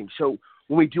competing. So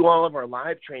when we do all of our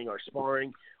live training, our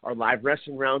sparring, our live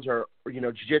wrestling rounds, our, you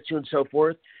know, jiu-jitsu and so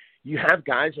forth, you have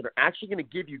guys that are actually going to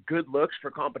give you good looks for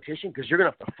competition because you're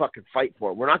going to have to fucking fight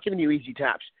for it. We're not giving you easy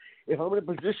taps. If I'm in a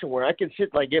position where I can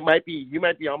sit, like you might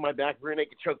be on my back rear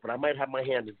naked choke, but I might have my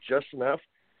hand just enough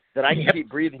that I can keep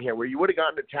breathing here, where you would have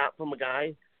gotten a tap from a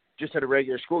guy just at a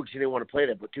regular school because you didn't want to play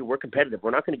that. But, dude, we're competitive.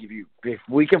 We're not going to give you – if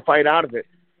we can fight out of it,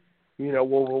 you know,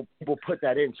 we'll put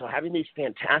that in. So having these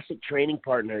fantastic training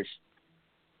partners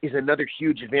is another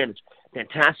huge advantage.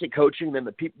 Fantastic coaching, then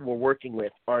the people we're working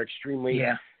with are extremely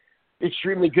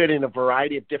good in a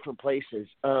variety of different places.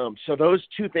 So those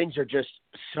 2 things are just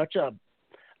such a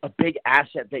big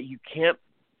asset that you can't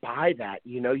buy that.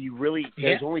 You know, you really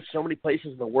there's only so many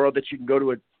places in the world that you can go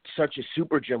to such a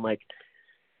super gym. Like,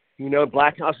 you know,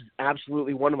 Black House is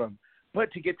absolutely one of them.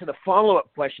 But to get to the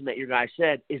follow-up question that your guy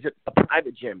said, is it a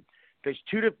private gym? There's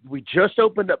 2 we just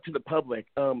opened up to the public.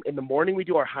 In the morning we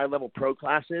do our high-level pro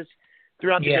classes.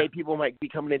 Throughout the day, people might be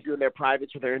coming in doing their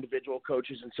privates with their individual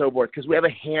coaches and so forth because we have a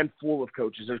handful of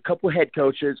coaches. There's a couple of head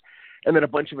coaches and then a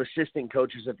bunch of assistant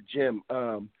coaches at the gym,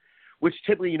 which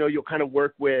typically, you know, you'll kind of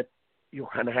work with. You'll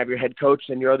kind of have your head coach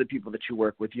and your other people that you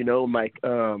work with, you know, Mike.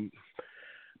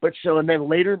 But so, and then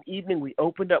later in the evening, we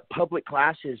opened up public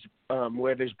classes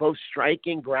where there's both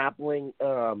striking, grappling,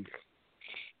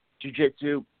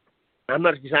 jiu-jitsu. I'm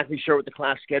not exactly sure what the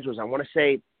class schedule is. I want to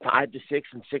say 5 to 6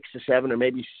 and 6 to 7, or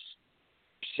maybe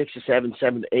 6 to 7,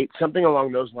 7 to 8, something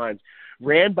along those lines,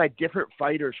 ran by different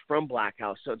fighters from Black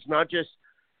House. So it's not just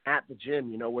at the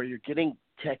gym, you know, where you're getting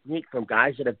technique from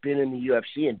guys that have been in the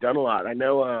UFC and done a lot. I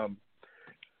know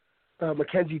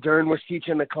Mackenzie Dern was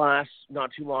teaching the class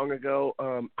not too long ago.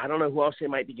 I don't know who else they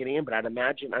might be getting in, but I'd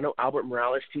imagine. I know Albert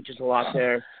Morales teaches a lot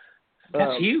there.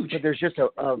 That's huge. But there's just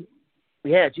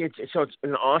it's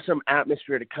an awesome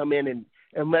atmosphere to come in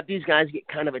and let these guys get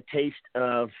kind of a taste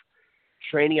of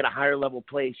training at a higher level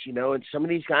place, you know. And some of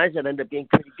these guys that end up being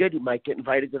pretty good, you might get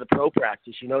invited to the pro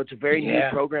practice. You know, it's a very new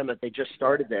program that they just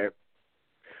started there.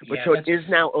 But so it is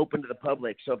now open to the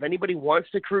public. So if anybody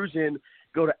wants to cruise in,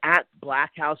 go to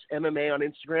 @BlackHouseMMA on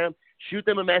Instagram, shoot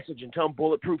them a message and tell them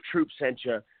Bulletproof Troop sent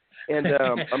you. And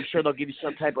I'm sure they'll give you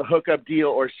some type of hookup deal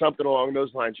or something along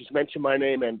those lines. Just mention my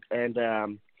name and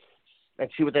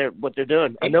see what they're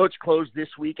doing. I know it's closed this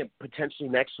week and potentially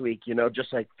next week, you know,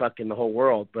 just like fucking the whole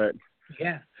world. But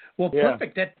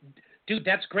perfect. Dude,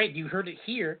 that's great. You heard it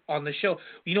here on the show.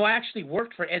 You know, I actually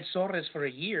worked for Ed Soares for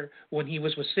a year when he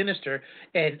was with Sinister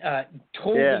and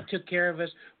totally took care of us.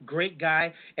 Great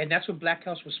guy. And that's when Black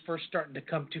House was first starting to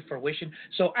come to fruition.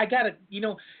 So I got to, you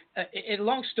know, a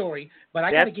long story, but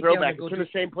I got to get down there and go to the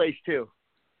same place too.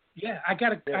 Yeah, I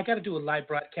gotta do a live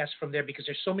broadcast from there because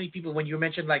there's so many people. When you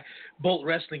mentioned like Bolt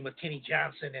Wrestling with Kenny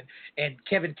Johnson and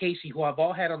Kevin Casey, who I've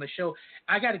all had on the show,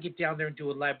 I got to get down there and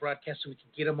do a live broadcast so we can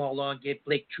get them all on, get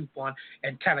Blake Troop on,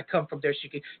 and kind of come from there. So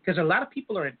because a lot of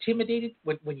people are intimidated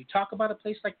when you talk about a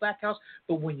place like Black House,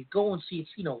 but when you go and see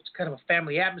it's, you know, it's kind of a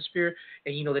family atmosphere,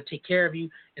 and you know they take care of you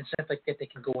and stuff like that. They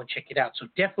can go and check it out. So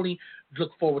definitely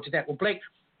look forward to that. Well, Blake,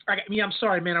 I'm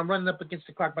sorry, man. I'm running up against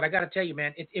the clock, but I got to tell you,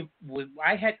 man,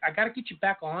 I got to get you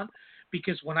back on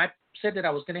because when I said that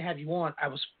I was going to have you on, I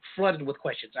was flooded with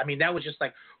questions. I mean, that was just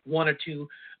like one or two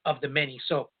of the many.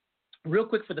 So real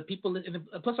quick for the people,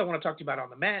 plus I want to talk to you about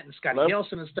On the Mat and Scotty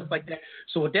Nelson and stuff like that.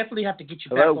 So we'll definitely have to get you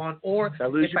back on, or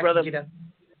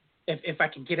if I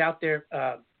can get out there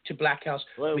to Black House,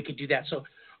 we could do that. So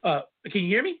can you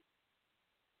hear me?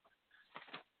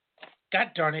 God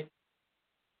darn it.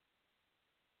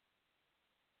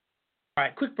 All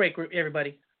right, quick break,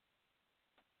 everybody.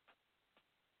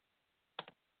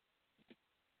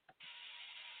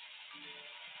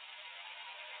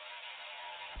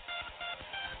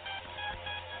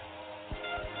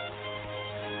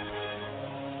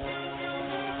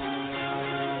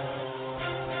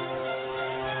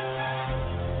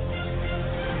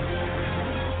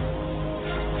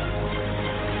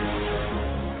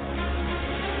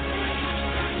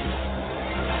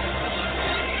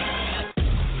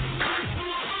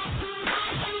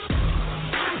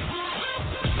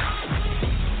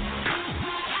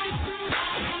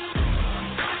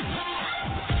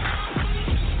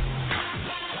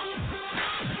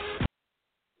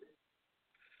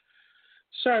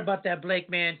 Sorry about that, Blake,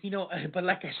 man. But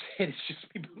like I said, it's just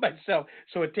me by myself,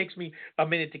 so it takes me a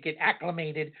minute to get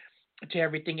acclimated to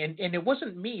everything. And it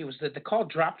wasn't me; it was the call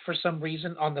dropped for some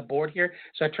reason on the board here.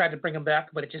 So I tried to bring him back,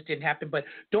 but it just didn't happen. But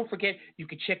don't forget, you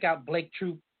can check out Blake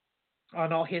Troop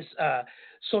on all his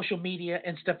social media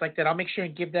and stuff like that. I'll make sure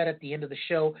and give that at the end of the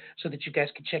show so that you guys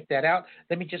can check that out.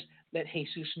 Let me just let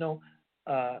Jesus know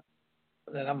that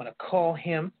I'm going to call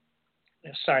him.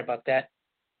 Sorry about that.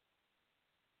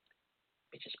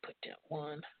 Let me just put down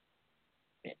 1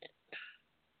 minute.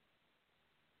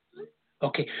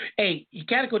 Okay. Hey, you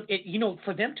got to go.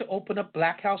 For them to open up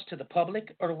Black House to the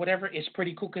public or whatever is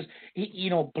pretty cool because,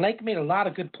 Blake made a lot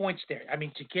of good points there. I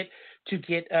mean, to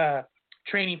get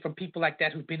training from people like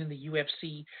that who've been in the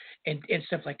UFC and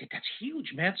stuff like that, that's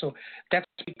huge, man. So that's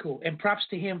pretty cool. And props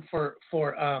to him for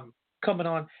coming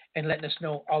on and letting us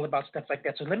know all about stuff like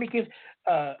that. So let me give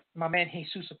my man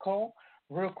Jesus a call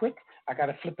real quick. I got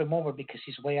to flip him over because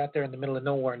he's way out there in the middle of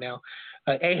nowhere now.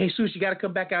 Hey, Jesus, you got to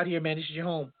come back out here, man. This is your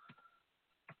home.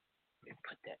 Let me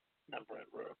put that number in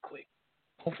real quick.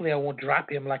 Hopefully I won't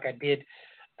drop him like I did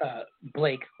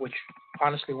Blake, which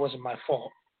honestly wasn't my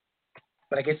fault.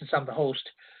 But I guess since I'm the host,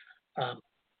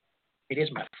 it is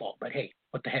my fault. But hey,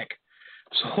 what the heck?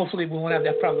 So hopefully we won't have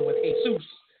that problem with Jesus.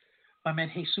 My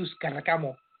man Jesus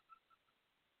Caracamo.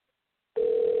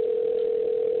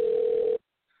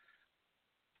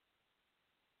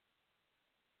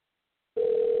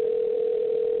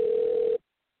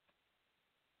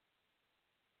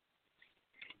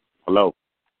 Hello.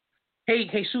 Hey,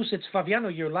 Jesus, it's Fabiano.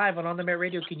 You're live on the Met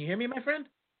Radio. Can you hear me, my friend?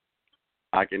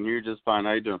 I can hear you just fine.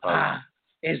 How you doing, Fabiano?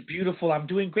 It's beautiful. I'm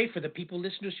doing great for the people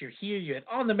listeners. You're here. You're at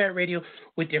On the Met Radio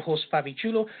with your host, Fabi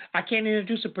Chulo. I can't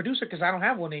introduce a producer because I don't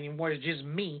have one anymore. It's just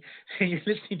me. And you're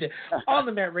listening to On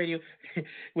the Met Radio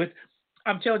with,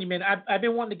 I'm telling you, man, I've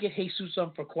been wanting to get Jesus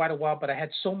on for quite a while, but I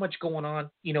had so much going on,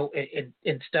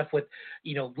 and stuff with,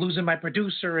 losing my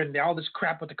producer and all this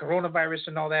crap with the coronavirus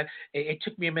and all that. It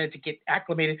took me a minute to get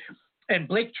acclimated. And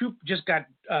Blake Troop just got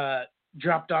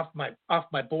dropped off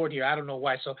my board here. I don't know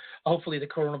why. So hopefully the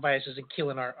coronavirus isn't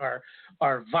killing our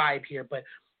vibe here. But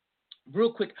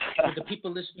real quick, for the people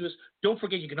listening to us, don't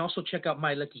forget you can also check out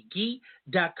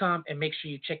myluckygee.com and make sure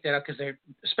you check that out because they're,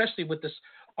 especially with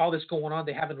all this going on,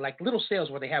 they have like little sales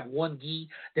where they have one gi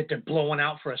that they're blowing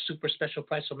out for a super special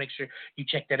price. So make sure you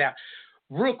check that out.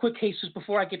 Real quick, Jesus,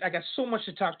 before I got so much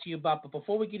to talk to you about, but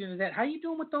before we get into that, how you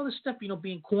doing with all this stuff,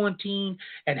 being quarantined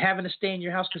and having to stay in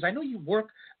your house? Because I know you work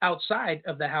outside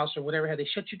of the house or whatever. Have they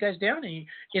shut you guys down and you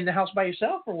in the house by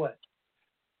yourself or what?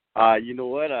 You know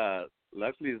what?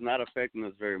 Luckily, it's not affecting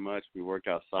us very much. We work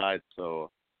outside,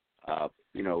 so,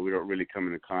 we don't really come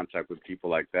into contact with people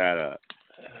like that.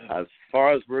 As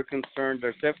far as we're concerned,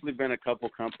 there's definitely been a couple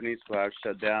companies who have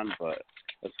shut down, but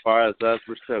as far as us,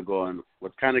 we're still going.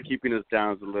 What's kind of keeping us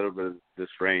down is a little bit of this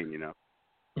rain,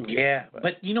 Yeah,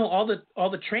 but all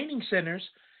the training centers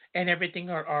and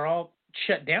everything are all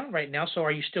shut down right now. So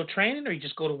are you still training, or you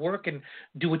just go to work and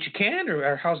do what you can,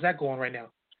 or how's that going right now?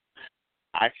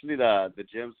 Actually, the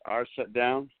gyms are shut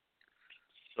down,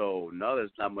 so no, there's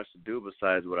not much to do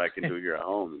besides what I can do here at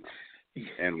home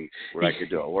and what I can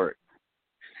do at work.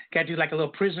 Got to do like a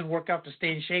little prison workout to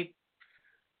stay in shape.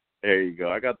 There you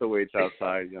go. I got the weights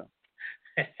outside.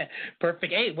 Yeah.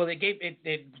 Perfect. Hey, well,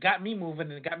 it got me moving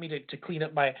and it got me to clean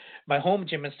up my home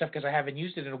gym and stuff because I haven't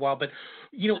used it in a while. But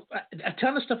a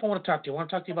ton of stuff I want to talk to you. I want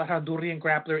to talk to you about Honduran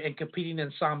grappler and competing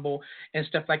in sambo and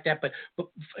stuff like that. But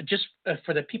just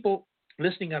for the people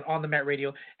listening on the Met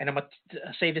Radio, and I'm gonna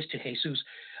say this to Jesus,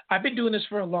 I've been doing this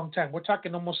for a long time. We're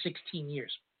talking almost 16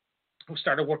 years. Who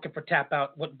started working for Tap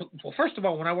Out. Well, first of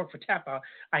all, when I worked for Tap Out,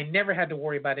 I never had to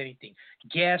worry about anything.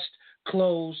 Guest,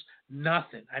 clothes,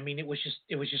 nothing. I mean, it was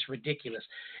just ridiculous.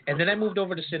 And then I moved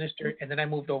over to Sinister, and then I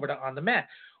moved over to On the Mat.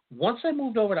 Once I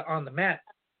moved over to On the Mat,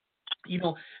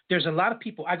 there's a lot of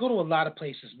people. I go to a lot of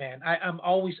places, man. I'm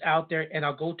always out there, and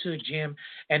I'll go to a gym,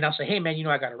 and I'll say, hey, man,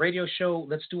 I got a radio show.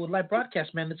 Let's do a live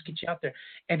broadcast, man. Let's get you out there.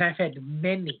 And I've had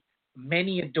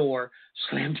many a door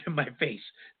slammed in my face,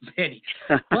 many.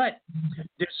 But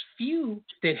there's few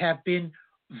that have been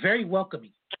very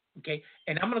welcoming, okay?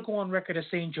 And I'm going to go on record as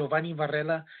saying Giovanni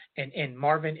Varela and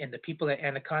Marvin and the people at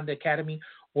Anaconda Academy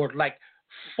were like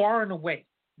far and away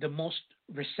the most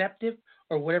receptive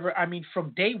or whatever. I mean,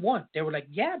 from day one, they were like,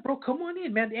 yeah, bro, come on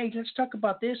in, man. Hey, let's talk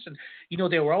about this. And,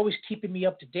 they were always keeping me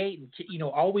up to date and,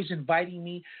 always inviting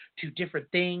me to different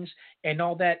things and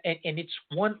all that. And it's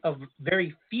one of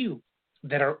very few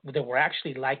that were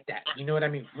actually like that. You know what I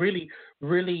mean? Really,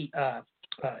 really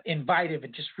invitive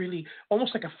and just really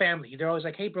almost like a family. They're always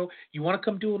like, hey, bro, you want to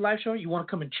come do a live show? You want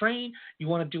to come and train? You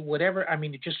want to do whatever? I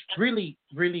mean, it just really,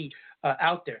 really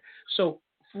out there. So,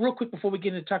 real quick before we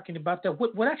get into talking about that,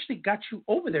 what actually got you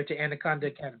over there to Anaconda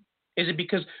Academy? Is it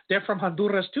because they're from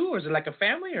Honduras too, or is it like a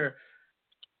family, or?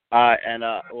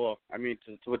 Well, I mean,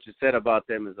 to what you said about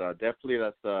them is definitely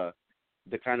that's the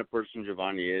kind of person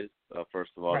Giovanni is.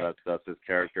 First of all, right. that's his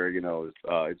character. You know,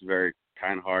 it's very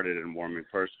kind-hearted and warming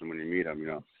person when you meet him. You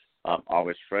know,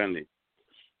 always friendly.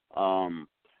 How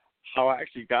I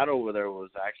actually got over there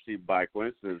was actually by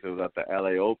coincidence. It was at the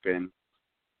LA Open.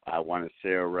 I want to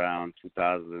say around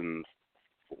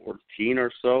 2014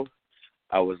 or so.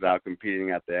 I was out competing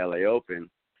at the LA Open,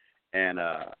 and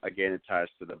again, it ties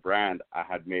to the brand. I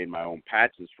had made my own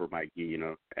patches for my gi, you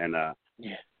know, and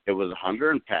it was a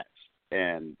Honduran patch.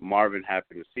 And Marvin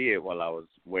happened to see it while I was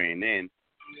weighing in,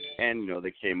 and you know,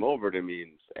 they came over to me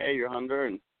and said, "Hey, you're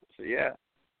Honduran?" I said, "Yeah,"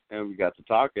 and we got to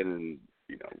talking, and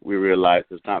you know, we realized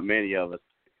there's not many of us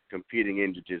competing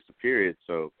in jiu-jitsu, period.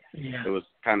 So it was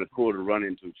kind of cool to run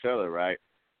into each other, right?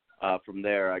 From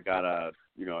there, I got a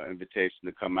invitation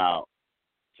to come out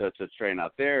to train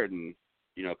out there and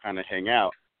kind of hang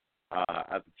out.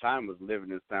 At the time, was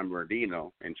living in San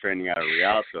Bernardino and training out of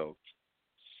Rialto.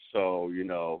 So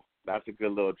that's a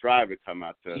good little drive to come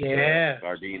out to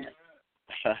Gardena.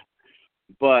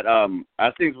 But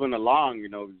as things went along, we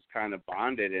just kind of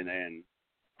bonded, and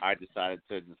I decided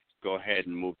to just go ahead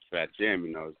and move to that gym.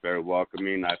 It was very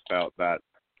welcoming. I felt that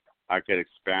I could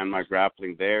expand my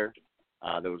grappling there.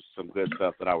 There was some good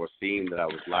stuff that I was seeing that I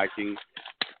was liking,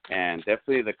 and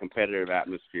definitely the competitive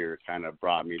atmosphere kind of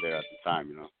brought me there at the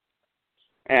time.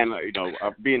 And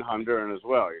being Honduran as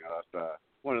well. That's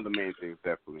one of the main things.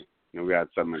 Definitely, we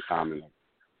had something in common.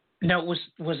 Now, was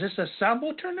this a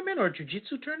sambo tournament or a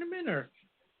jiu-jitsu tournament, or?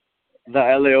 The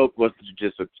LA Open was the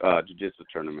jiu-jitsu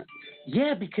tournament.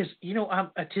 Yeah, because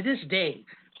to this day,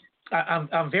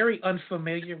 I'm very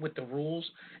unfamiliar with the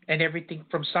rules and everything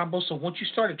from sambo. So once you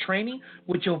started training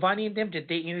with Giovanni and them, did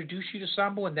they introduce you to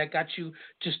sambo, and that got you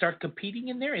to start competing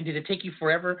in there? And did it take you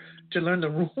forever to learn the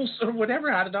rules or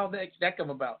whatever? How did all that come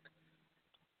about?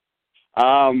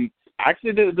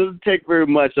 Actually, it doesn't take very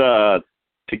much to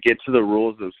get to the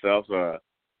rules themselves.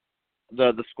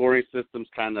 The scoring system's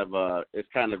kind of it's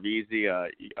kind of easy.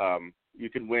 You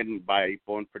can win by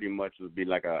ippon pretty much. It would be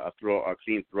like a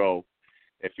clean throw,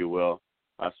 if you will.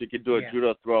 So you could do a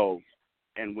judo throw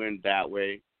and win that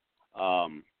way.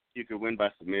 You could win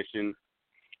by submission,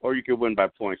 or you could win by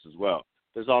points as well.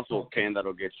 There's also a pin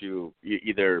that'll get you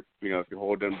either if you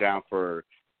hold them down for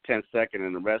 10 seconds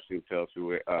in the wrestling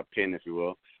pin, if you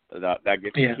will. That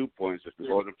gets you 2 points. If you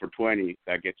hold them for 20,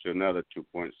 that gets you another 2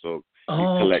 points. So you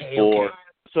collect 4. Okay.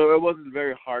 So it wasn't a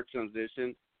very hard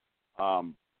transition,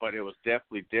 but it was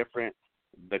definitely different.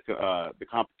 The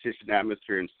competition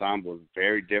atmosphere in sambo is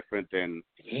very different than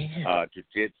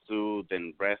jiu-jitsu,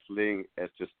 than wrestling.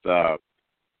 It's just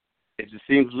it just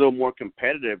seems a little more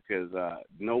competitive because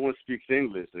no one speaks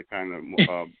English. It kind of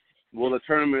the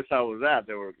tournaments I was at,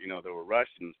 they were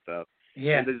Russian and stuff.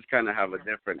 Yeah. And they just kind of have a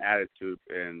different attitude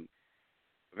and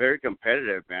very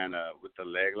competitive, man, with the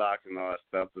leg locks and all that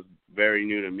stuff. It was very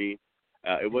new to me.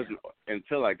 It wasn't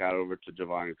until I got over to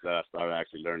Giovanni that I started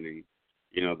actually learning,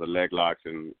 the leg locks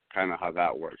and kind of how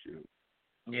that works,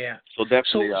 Yeah. So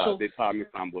definitely they taught me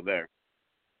sambo there.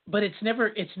 But it's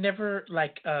never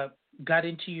like got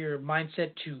into your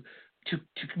mindset to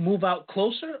move out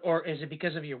closer, or is it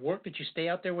because of your work that you stay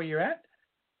out there where you're at?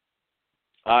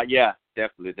 Yeah,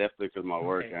 definitely because of my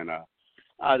work, and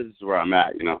this is where I'm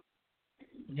at,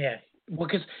 Yeah, well,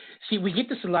 because see, we get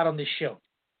this a lot on this show.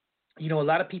 A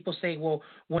lot of people say, well,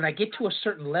 when I get to a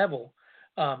certain level,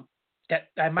 that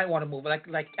I might want to move.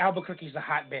 Like Albuquerque is the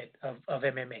hotbed of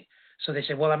MMA, so they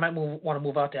say, well, I might want to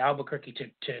move out to Albuquerque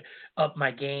to up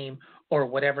my game or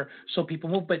whatever. So people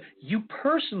move. But you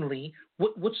personally,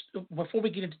 what's before we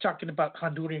get into talking about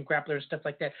Honduran grapplers and stuff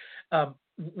like that?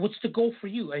 What's the goal for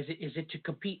you? Is it to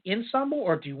compete in sambo,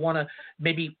 or do you want to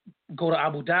maybe go to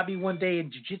Abu Dhabi one day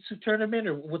in jiu-jitsu tournament,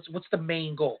 or what's the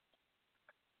main goal?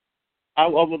 I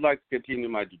would like to continue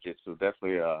my jiu-jitsu.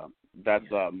 Definitely, that's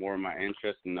more my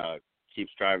interest, and keep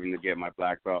striving to get my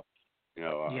black belt.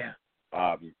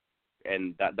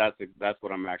 And that's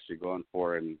what I'm actually going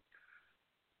for. And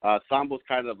sambo's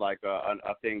kind of like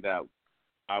a thing that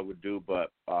I would do,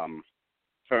 but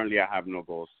currently I have no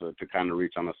goals to kind of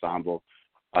reach on a sambo.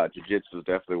 Jiu-jitsu is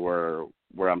definitely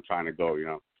where I'm trying to go.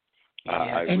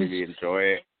 I really enjoy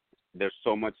it. There's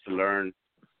so much to learn,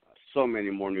 so many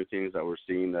more new things that we're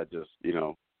seeing that just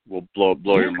will blow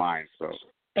your mind. So.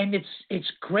 And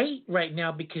it's great right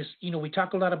now because we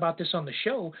talk a lot about this on the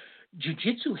show.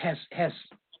 Jiu-jitsu has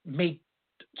made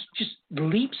just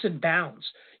leaps and bounds,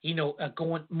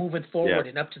 moving forward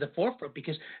and up to the forefront.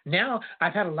 Because now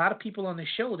I've had a lot of people on the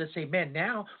show that say, man,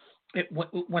 now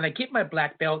when I get my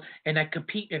black belt and I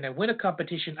compete and I win a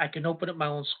competition, I can open up my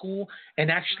own school and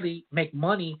actually make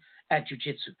money at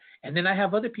jiu-jitsu. And then I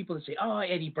have other people that say, oh,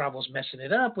 Eddie Bravo's messing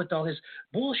it up with all his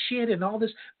bullshit and all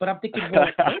this. But I'm thinking, well,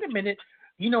 wait a minute.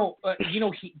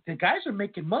 The guys are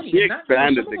making money. He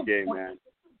expanded the game, man.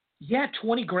 Yeah,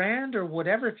 $20,000 or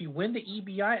whatever. If you win the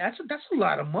EBI, that's a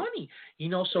lot of money.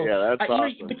 So yeah, that's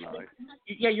awesome.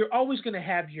 You're always going to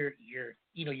have your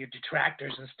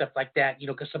detractors and stuff like that.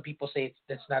 Because some people say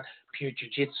that's not pure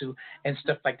jiu-jitsu and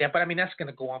stuff like that. But I mean, that's going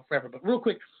to go on forever. But real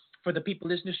quick, for the people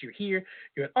listeners, you're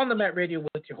on the Mat Radio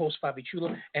with your host Fabi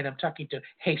Chulo, and I'm talking to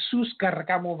Jesus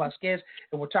Caracamo Vasquez,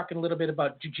 and we're talking a little bit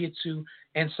about jiu-jitsu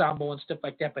and sambo and stuff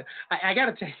like that. But I got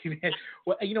to tell you,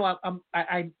 man,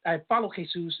 I follow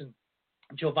Jesus and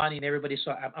Giovanni and everybody,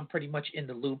 so I'm pretty much in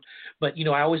the loop. But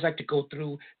I always like to go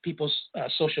through people's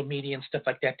social media and stuff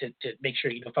like that to make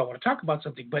sure if I want to talk about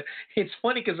something. But it's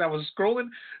funny because I was scrolling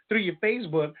through your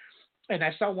Facebook, and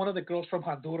I saw one of the girls from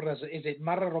Honduras. Is it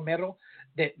Mara Romero?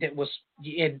 That was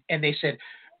and they said,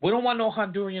 we don't want no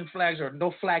Honduran flags or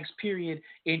no flags period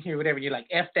in here, whatever. You're like,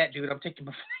 F that, dude. I'm taking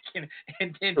my flag.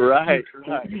 And then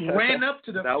you ran up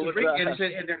to the ring and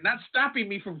said, and they're not stopping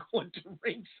me from going to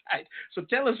ringside. So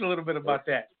tell us a little bit about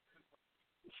that.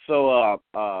 So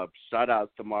shout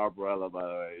out to Mara Borella, by the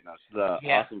way. She's an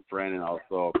awesome friend and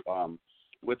also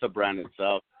with the brand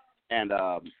itself. And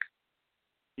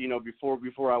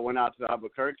before I went out to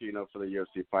Albuquerque, for the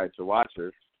UFC fight to watch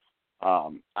her,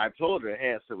 I told her,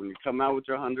 hey, I said, when you come out with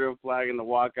your Honduran flag in the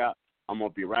walkout, I'm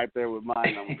going to be right there with mine.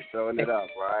 I'm going to be throwing it up,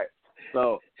 right?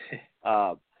 So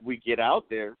we get out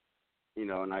there,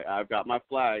 and I've got my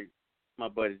flag. My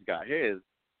buddy's got his.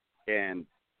 And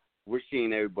we're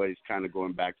seeing everybody's kind of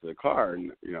going back to the car.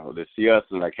 And, they see us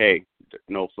and like, hey,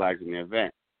 no flags in the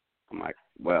event. I'm like,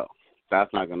 well,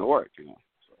 that's not going to work,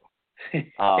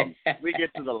 So we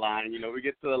get to the line.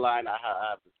 I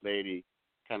have this lady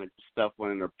kind of stuff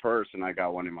one in her purse, and I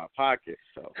got one in my pocket.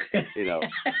 So,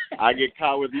 I get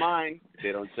caught with mine.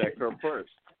 They don't check her purse.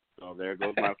 So there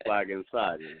goes my flag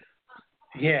inside.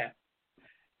 Yeah.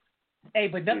 Hey,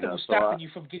 but nothing was stopping you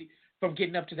from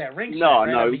getting up to that ring. No,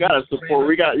 right? you gotta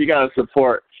support. You gotta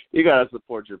support. You gotta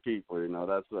support your people.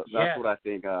 That's what I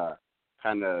think.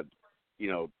 Kind of,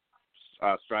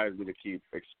 strives me to keep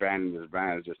expanding this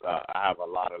brand. It's just I have a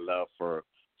lot of love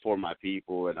for my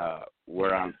people and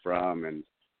where I'm from, and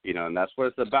and that's what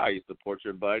it's about. You support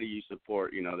your buddy. You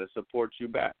support, they support you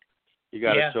back. You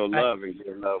got to show love and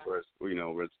give love where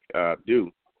it's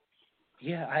due.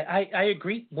 Yeah, I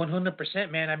agree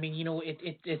 100%, man. I mean,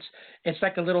 it's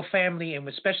like a little family, and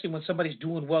especially when somebody's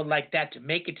doing well like that to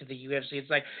make it to the UFC, it's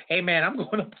like, hey, man, I'm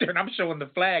going up there and I'm showing the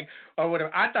flag or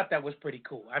whatever. I thought that was pretty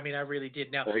cool. I mean, I really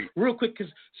did. Now, real quick,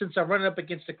 because since I'm running up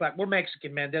against the clock, we're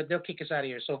Mexican, man. They'll kick us out of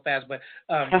here so fast. But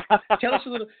tell us a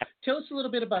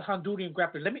little bit about Honduran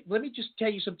grappler. Let me just tell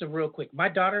you something real quick. My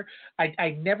daughter,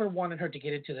 I never wanted her to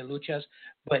get into the luchas,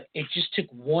 but it just took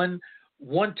one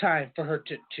time for her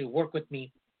to work with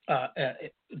me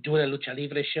doing a Lucha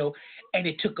Libre show, and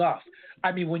it took off.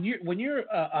 I mean, when you're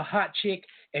a hot chick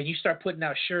and you start putting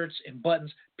out shirts and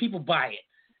buttons, people buy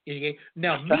it. Okay?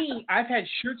 Now, me, I've had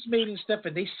shirts made and stuff,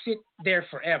 and they sit there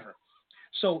forever.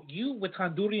 So you with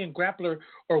Honduran grappler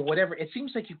or whatever, it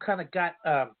seems like you kind of got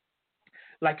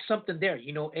like something there.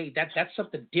 Hey, that's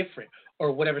something different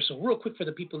or whatever. So real quick for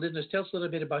the people listeners, tell us a little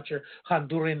bit about your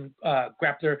Honduran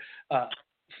grappler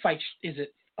fight. Is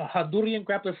it a Honduran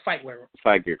grappler fight wear?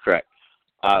 Fight gear, correct.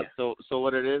 So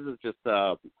what it is just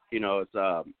it's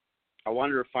I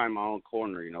wanted to find my own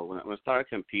corner. When I started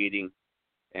competing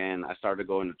and I started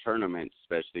going to tournaments,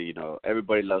 especially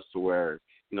everybody loves to wear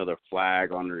their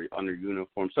flag on their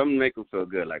uniform. Something to make them feel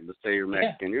good. Like, let's say you're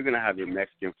Mexican, you're gonna have your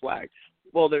Mexican flag.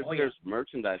 Well, there's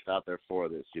merchandise out there for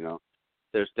this.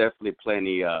 There's definitely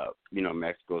plenty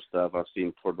Mexico stuff. I've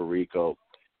seen Puerto Rico,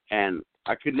 and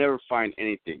I could never find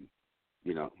anything.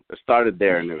 It started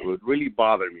there, and it would really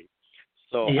bother me.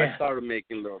 So I started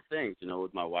making little things,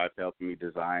 with my wife helping me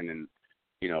design and,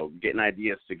 getting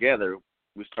ideas together.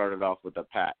 We started off with a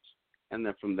patch. And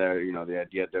then from there, the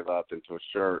idea developed into a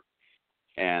shirt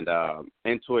and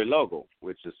into a logo,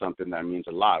 which is something that means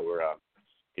a lot. We're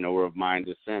of Mayan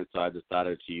descent, so I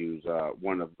decided to use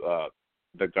one of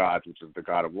the gods, which is the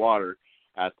god of water,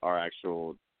 as our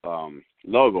actual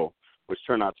logo, which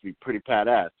turned out to be pretty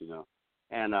badass,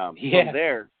 And from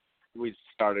there, we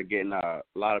started getting a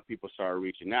lot of people started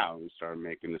reaching out. We started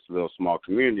making this little small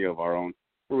community of our own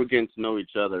where we're getting to know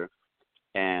each other,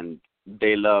 and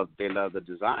they love the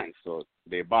design, so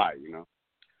they buy.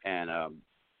 and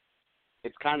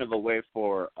it's kind of a way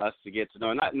for us to get to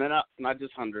know not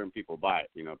just Honduran people buy it.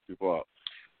 People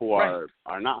who are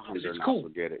not Honduran also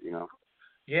get it.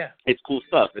 Yeah, it's cool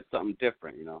stuff. It's something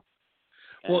different.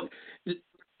 Well,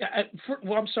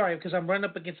 I'm sorry because I'm running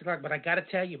up against the clock, but I got to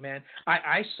tell you, man,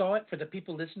 I saw it for the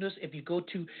people listening to us. If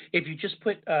you just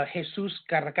put Jesus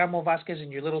Caracamo Vasquez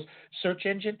in your little search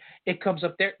engine, it comes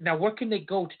up there. Now, where can they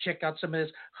go to check out some of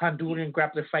this Honduran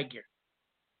grappler fight gear?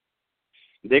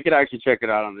 They could actually check it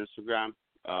out on Instagram.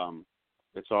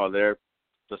 It's all there,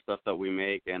 the stuff that we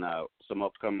make, and some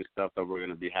upcoming stuff that we're going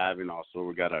to be having. Also,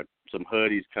 we got some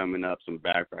hoodies coming up, some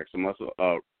backpacks, some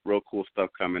real cool stuff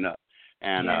coming up,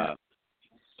 and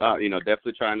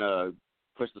definitely trying to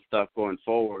push the stuff going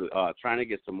forward. Trying to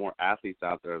get some more athletes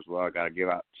out there as well. I got to give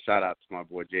a shout out to my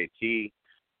boy JT.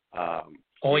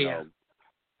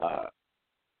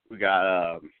 We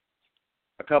got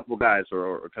a couple guys who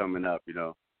are coming up.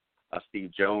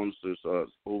 Steve Jones, who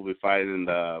will be fighting in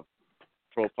the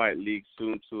Pro Fight League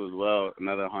soon too as well.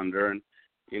 Another Honduran.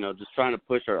 Just trying to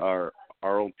push our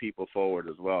own people forward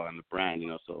as well and the brand.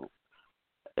 So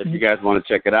if you guys want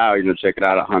to check it out, check it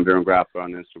out at Honduran Grappler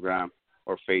on Instagram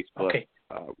or Facebook. Okay.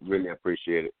 Really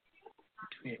appreciate it.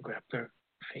 Grappler,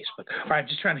 Facebook. All right,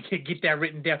 just trying to get that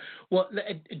written down. Well,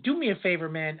 do me a favor,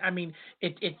 man. I mean,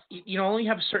 only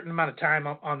have a certain amount of time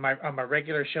on my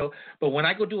regular show, but when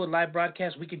I go do a live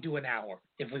broadcast, we could do an hour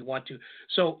if we want to.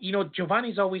 So,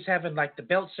 Giovanni's always having like the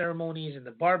belt ceremonies and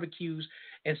the barbecues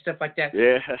and stuff like that.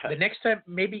 Yeah. The next time,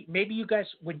 maybe you guys,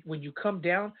 when you come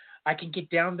down, I can get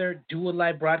down there, do a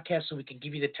live broadcast so we can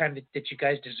give you the time that you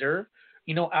guys deserve.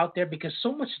 Out there, because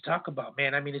so much to talk about,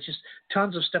 man. I mean, it's just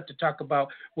tons of stuff to talk about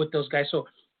with those guys. So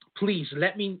please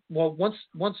let me, once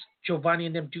Giovanni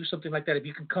and them do something like that, if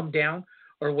you can come down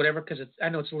or whatever, because I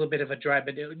know it's a little bit of a drive,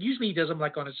 but usually he does them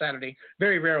like on a Saturday,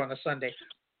 very rare on a Sunday.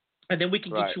 And then we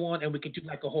can get you on and we can do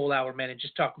like a whole hour, man, and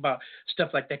just talk about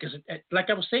stuff like that. Because like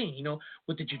I was saying,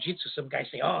 with the jiu-jitsu, some guys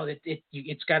say,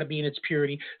 it's got to be in its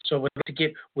purity. So we'd like to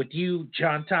get with you,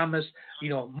 John Thomas,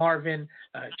 Marvin,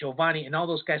 Giovanni, and all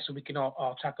those guys so we can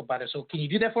all talk about it. So can you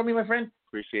do that for me, my friend?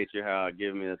 Appreciate you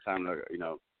giving me the time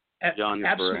to, John,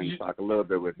 absolutely. And talk a little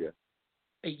bit with you.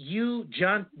 You,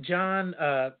 John,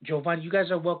 Giovanni, you guys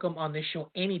are welcome on this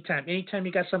show anytime. Anytime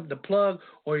you got something to plug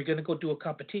or you're going to go do a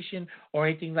competition or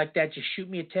anything like that, just shoot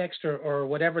me a text or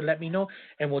whatever. Let me know,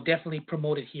 and we'll definitely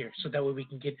promote it here so that way we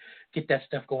can get that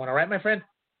stuff going. All right, my friend?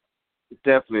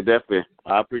 Definitely.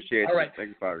 I appreciate it. All right. Thank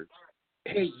you, Father.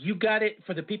 Hey, you got it.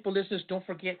 For the people listeners, don't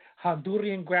forget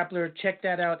Honduran Grappler. Check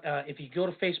that out. If you go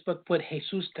to Facebook, put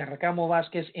Jesus Caracamo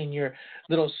Vasquez in your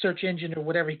little search engine or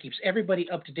whatever. He keeps everybody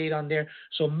up to date on there.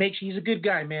 So make sure he's a good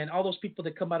guy, man. All those people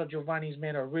that come out of Giovanni's,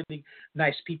 man, are really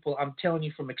nice people. I'm telling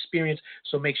you from experience.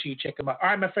 So make sure you check them out. All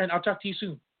right, my friend. I'll talk to you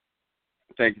soon.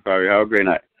 Thank you, Father. Have a great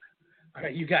night. All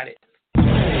right, you got it.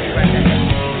 Right back.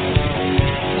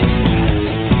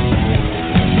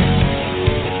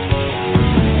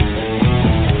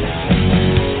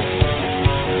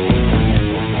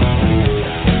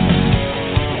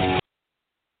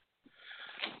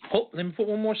 Oh, let me put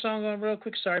one more song on real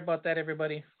quick. Sorry about that,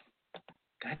 everybody.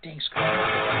 God dang screw.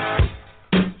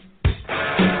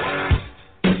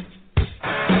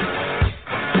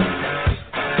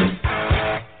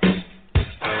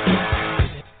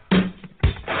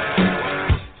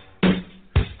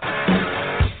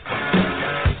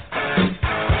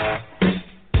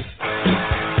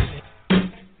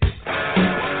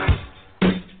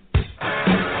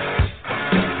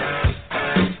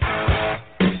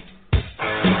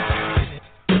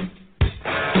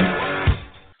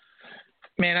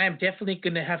 Man, I am definitely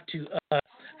going to have to,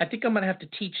 I think I'm going to have to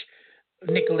teach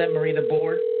Nicolette Marie the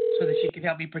board so that she can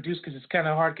help me produce because it's kind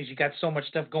of hard because you got so much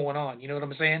stuff going on. You know what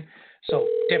I'm saying? So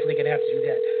definitely going to have to do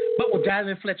that. But we'll dial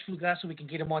in Fletch Fugaz so we can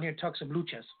get him on here and talk some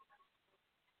luchas.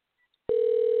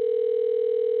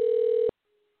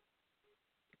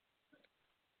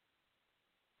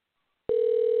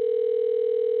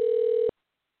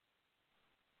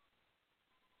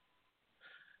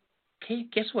 Okay,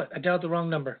 guess what? I dialed the wrong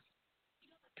number.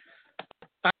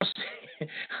 I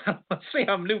don't say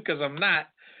I'm new because I'm not.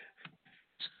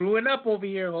 Screwing up over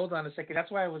here. Hold on a second.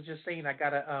 That's why I was just saying I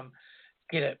gotta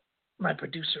get my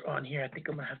producer on here. I think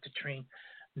I'm gonna have to train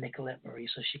Nicolette Marie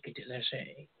so she could do this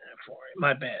for it.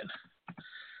 My bad.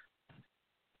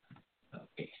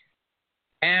 Okay.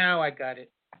 Now I got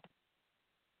it.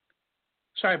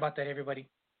 Sorry about that, everybody.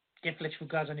 Get Fletch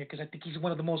Fugaz on here because I think he's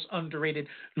one of the most underrated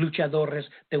luchadores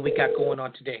that we got going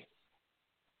on today.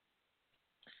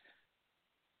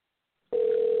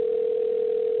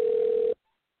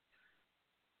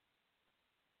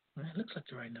 It looks like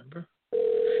the right number.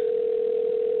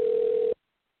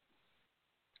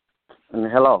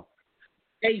 Hello.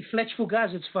 Hey, Fletch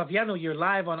Fugaz, it's Fabiano. You're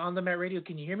live on the Mat Radio.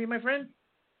 Can you hear me, my friend?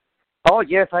 Oh,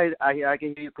 yes, I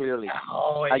can hear you clearly.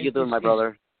 Oh, how you doing, my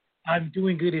brother? I'm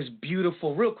doing good. It's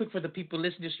beautiful. Real quick for the people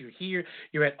listening, you're here.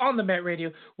 You're at On The Mat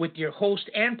Radio with your host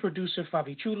and producer,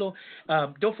 Fabi Chulo.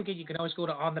 Don't forget, you can always go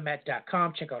to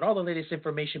onthemat.com, check out all the latest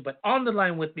information. But on the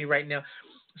line with me right now,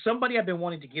 somebody I've been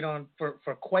wanting to get on for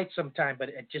quite some time, but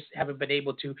I just haven't been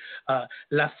able to.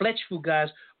 La Fletch Fugaz,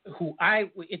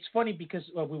 it's funny because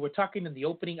we were talking in the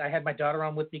opening. I had my daughter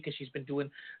on with me because she's been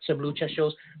doing some lucha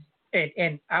shows.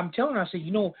 And I'm telling her, I said,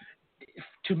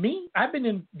 to me, I've been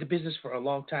in the business for a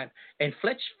long time, and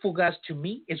Fletch Fugaz, to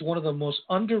me, is one of the most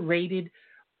underrated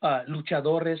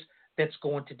luchadores that's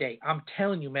going today. I'm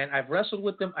telling you, man, I've wrestled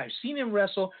with him. I've seen him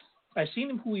wrestle. I've seen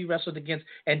him who he wrestled against,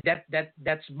 and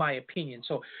that's my opinion.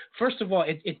 So, first of all,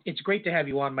 it's great to have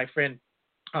you on, my friend.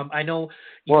 I know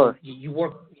you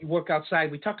work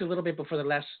outside. We talked a little bit before the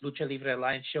last Lucha Libre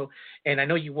Alliance show, and I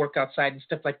know you work outside and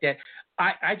stuff like that.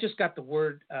 I just got the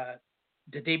word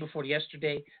the day before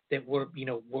yesterday that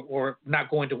we're not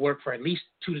going to work for at least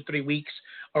 2 to 3 weeks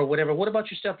or whatever. What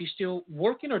about yourself? You still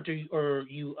working, or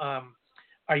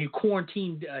are you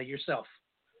quarantined yourself?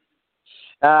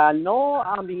 No,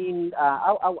 I mean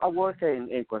I work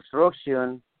in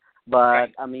construction, but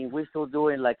right. I mean we're still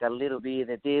doing like a little bit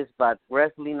of this. But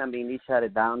wrestling, I mean, it shut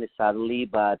it down sadly.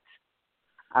 But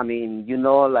I mean,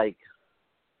 like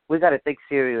we gotta take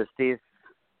serious this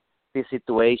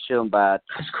situation, but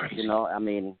I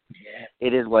mean,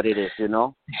 It is what it is,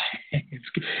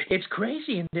 It's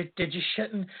crazy, and they're just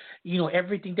shutting,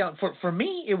 everything down. For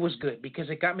me, it was good because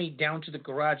it got me down to the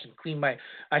garage and cleaned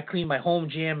my home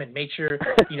gym and made sure,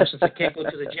 since I can't go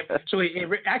to the gym, so it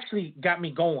actually got me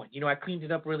going. I cleaned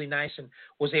it up really nice and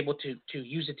was able to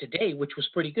use it today, which was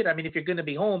pretty good. I mean, if you're going to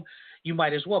be home, you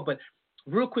might as well. But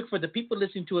real quick for the people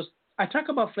listening to us, I talk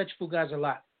about Fletch Fugaz a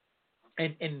lot,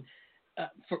 and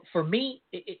for me,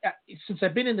 since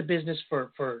I've been in the business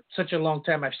for such a long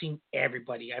time, I've seen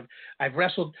everybody. I've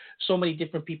wrestled so many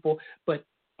different people, but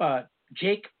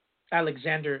Jake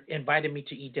Alexander invited me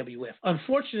to EWF.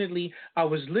 Unfortunately, I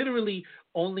was literally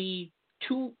only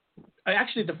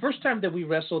actually the first time that we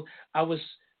wrestled, I was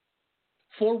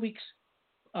 4 weeks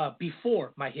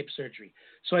before my hip surgery.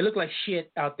 So I look like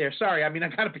shit out there. Sorry, I mean, I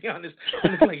got to be honest. I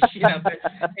look like shit out there.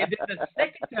 And then the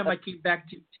second time I came back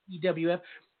to EWF,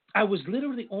 I was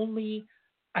literally only,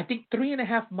 I think,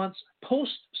 3.5 months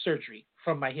post-surgery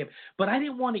from my hip. But I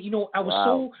didn't want to, I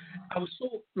was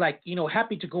so like,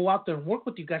 happy to go out there and work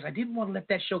with you guys. I didn't want to let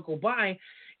that show go by,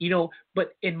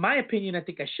 But in my opinion, I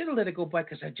think I should have let it go by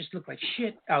because I just look like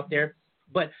shit out there.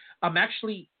 But I'm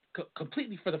actually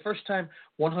completely, for the first time,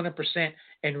 100%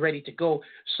 and ready to go.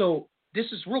 So this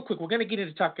is real quick. We're going to get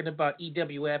into talking about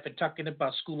EWF and talking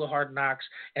about School of Hard Knocks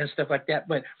and stuff like that.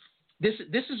 But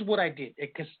This is what I did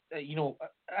because,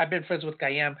 I've been friends with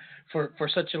Kayam for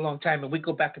such a long time, and we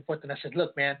go back and forth. And I said,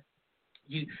 look, man,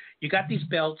 you got these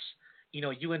belts,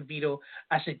 you and Vito.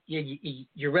 I said, yeah,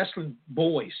 you're wrestling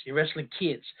boys, you're wrestling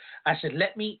kids. I said,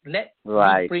 let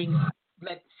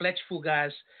Fletch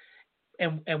Fugaz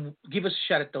and give us a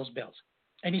shot at those belts.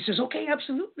 And he says, okay,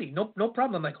 absolutely, no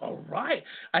problem. I'm like, all right.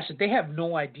 I said, they have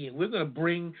no idea. We're going to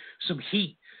bring some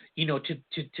heat,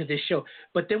 to this show.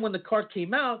 But then when the card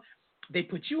came out, they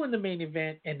put you in the main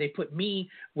event, and they put me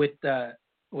with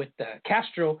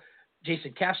Castro,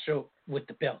 Jason Castro, with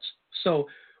the belts. So,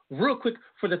 real quick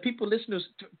for the people listeners,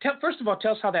 first of all,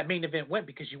 tell us how that main event went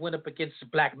because you went up against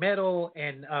Black Metal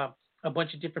and a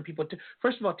bunch of different people.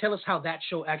 First of all, tell us how that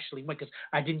show actually went because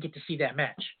I didn't get to see that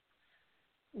match.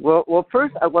 Well,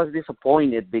 first I was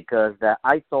disappointed because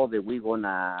I thought that we go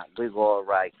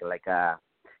like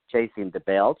chasing the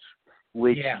belts,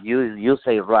 which you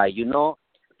say right,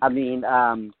 I mean,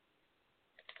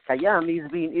 Kayam,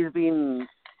 he's been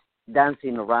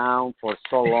dancing around for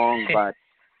so long, but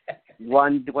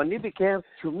when it became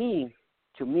to me,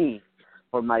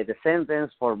 for my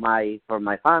descendants, for my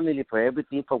family, for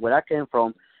everything, for where I came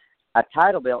from, a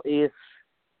title belt is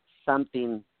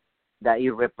something that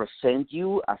it represents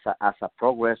you as a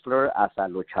pro wrestler, as a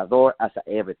luchador, as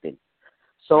everything.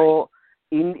 So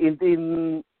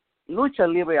in Lucha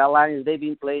Libre Alliance, they've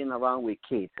been playing around with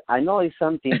kids. I know it's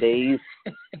something that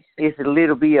is a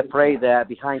little bit afraid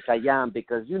behind Kayam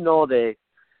because that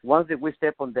once that we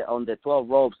step on the 12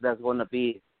 ropes, that's gonna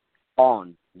be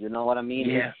on. You know what I mean?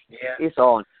 Yeah, it's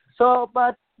on. So,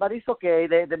 but it's okay.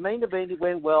 The main event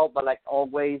went well, but like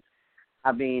always,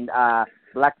 I mean,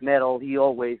 Black Metal, he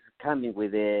always coming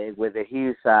with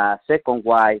his second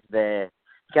wife, the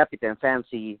Captain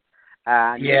Fancy.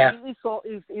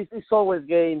 It's always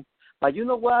game. But you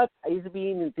know what? I've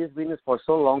been in this business for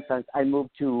so long since I moved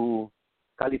to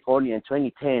California in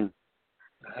 2010,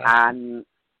 and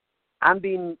I've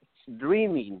been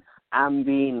dreaming, I'm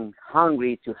being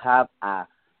hungry to have a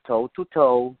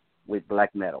toe-to-toe with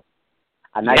black metal.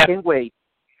 And I can't wait.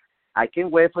 I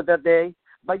can't wait for that day.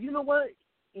 But you know what?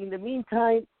 In the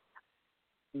meantime,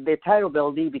 the title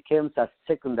building becomes a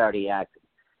secondary act.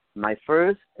 My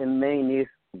first and main is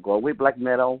go with black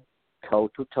metal,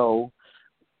 toe-to-toe.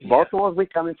 Both of us, we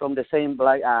coming from the same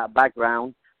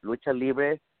background, lucha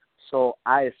libre. So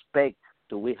I expect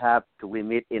we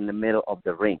meet in the middle of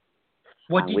the ring.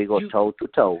 And we go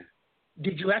toe-to-toe.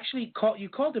 Did you actually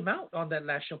called him out on that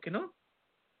last show, no?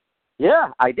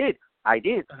 Yeah, I did.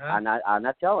 And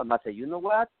I tell him, I said, you know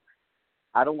what?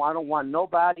 I don't want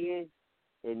nobody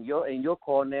in your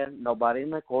corner, nobody in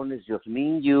my corner. It's just me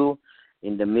and you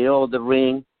in the middle of the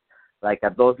ring, like a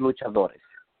dos luchadores,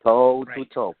 toe to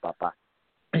toe, Papa.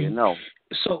 You know.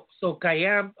 So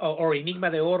Kayam or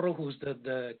Enigma de Oro, who's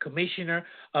the commissioner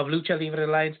of Lucha Libre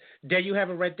Alliance, there you have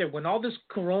it right there. When all this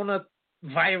corona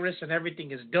virus and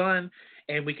everything is done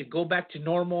and we could go back to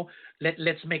normal,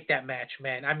 let's make that match,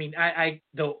 man. I mean, I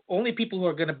the only people who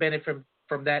are going to benefit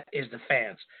from that is the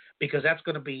fans, because that's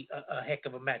going to be a heck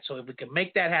of a match. So if we can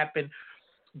make that happen,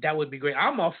 that would be great.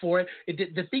 I'm all for it.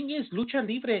 The thing is, Lucha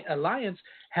Libre Alliance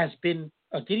has been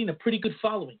getting a pretty good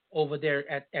following over there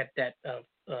at that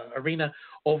arena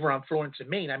over on Florence and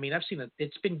Main. I mean, I've seen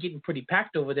it's been getting pretty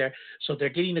packed over there, so they're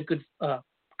getting a good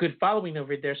following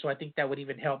over there. So I think that would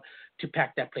even help to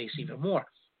pack that place even more.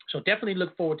 So definitely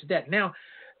look forward to that. Now,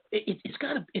 it's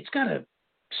gotta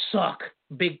suck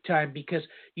big time, because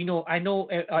I know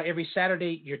every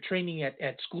Saturday you're training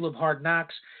at School of Hard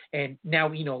Knocks, and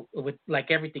now with like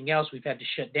everything else, we've had to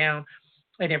shut down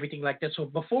and everything like that. So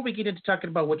before we get into talking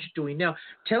about what you're doing now,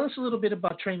 tell us a little bit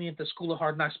about training at the School of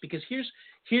Hard Knocks, because here's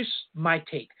my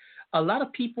take. A lot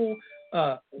of people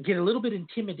get a little bit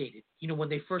intimidated, when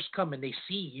they first come and they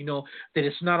see, that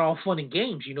it's not all fun and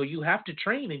games. You have to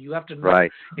train and you have to know,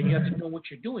 and you have to know what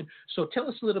you're doing. So tell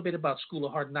us a little bit about School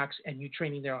of Hard Knocks and you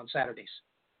training there on Saturdays.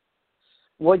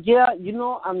 Well, yeah,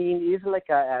 I mean, it's like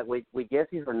with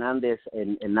Jesse Hernandez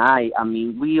and I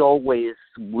mean, we always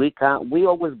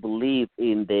believe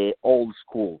in the old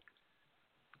school.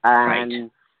 And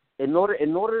in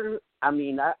order, I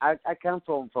mean, I come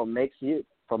from Mexico.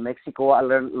 From Mexico, I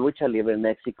learned lucha libre in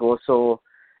Mexico. So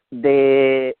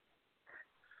the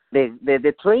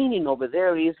training over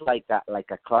there is like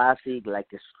a classic, like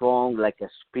a strong, like a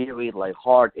spirit, like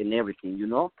heart and everything,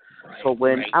 So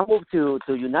when I moved to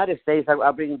United States,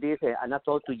 I bring this, and I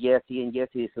talked to Jesse, and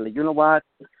Jesse said, you know what?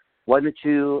 Why don't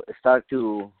you start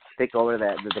to take over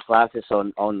the classes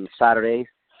on Saturdays?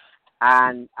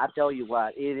 And I tell you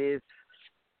what, it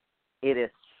is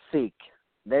sick.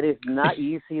 That is not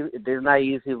easy. There's not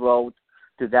easy road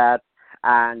to that.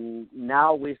 And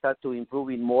now we start to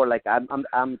improving more. Like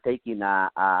I'm taking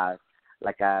a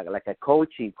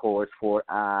coaching course for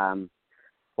how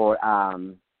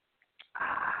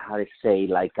to say,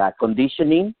 like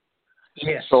conditioning.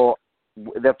 Yes. So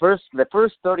the first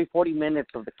 30-40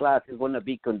 minutes of the class is going to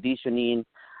be conditioning,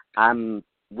 and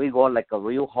we go like a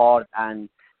real hard, and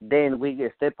then we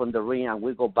step on the ring and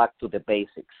we go back to the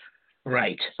basics.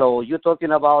 Right. So you're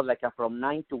talking about like from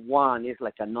 9 to 1 is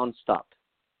like a nonstop,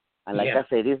 and like I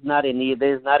said, there's not an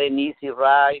easy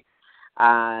ride.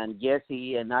 And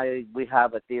Jesse and I, we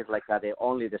have at this like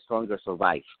only the stronger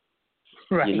survive.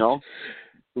 Right.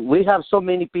 We have so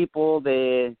many people,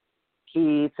 the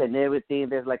kids and everything.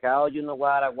 There's like, oh, you know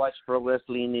what? I watch pro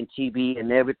wrestling in TV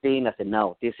and everything. I said,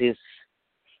 no, this is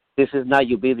not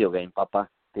your video game, Papa.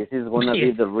 This is gonna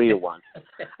be the real one.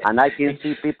 And I can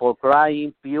see people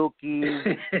crying,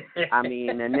 puking, I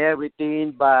mean, and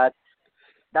everything. But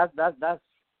that's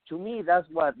to me, that's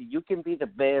what you can be the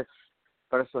best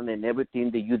person in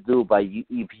everything that you do. But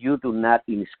if you do not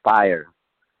inspire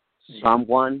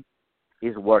someone,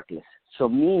 it's worthless. So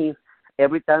me,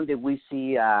 every time that we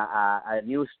see a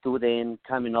new student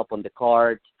coming up on the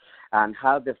card and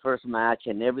have the first match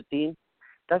and everything,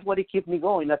 that's what it keeps me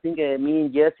going. I think me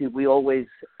and Jesse, we always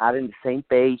are on the same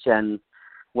page. And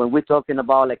when we're talking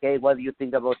about like, hey, what do you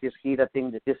think about this kid? I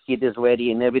think that this kid is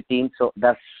ready and everything. So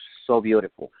that's so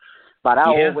beautiful. But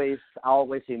I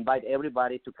always invite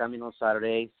everybody to come in on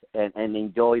Saturdays and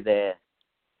enjoy the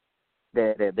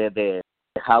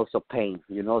House of Pain,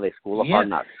 the School of Hard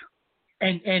Knocks.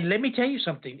 And let me tell you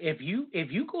something. If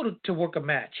you go to work a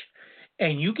match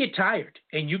and you get tired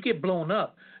and you get blown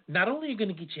up, not only are you going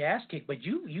to get your ass kicked, but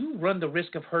you run the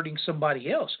risk of hurting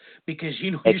somebody else because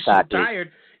you're so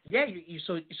tired. Yeah,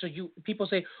 people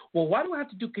say, well, why do I have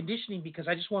to do conditioning? Because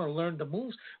I just want to learn the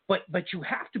moves. But you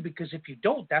have to, because if you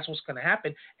don't, that's what's going to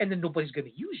happen, and then nobody's going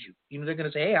to use you. They're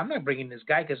going to say, hey, I'm not bringing this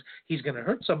guy because he's going to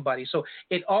hurt somebody. So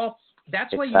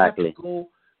that's why you have to go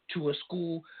to a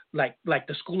school like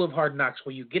the School of Hard Knocks,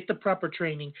 where you get the proper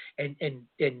training and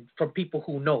from people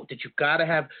who know that you got to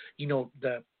have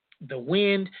the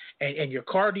wind and your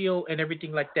cardio and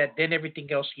everything like that. Then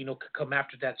everything else could come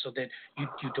after that, so that you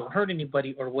don't hurt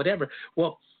anybody or whatever.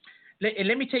 Well,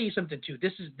 let me tell you something too.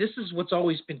 This is what's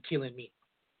always been killing me.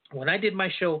 When I did my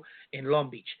show in Long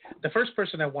Beach, the first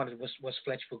person I wanted was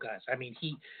Fletch Fugaz. I mean,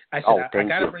 I got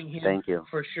to bring him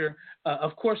for sure.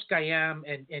 Of course, Gayam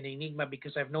and Enigma,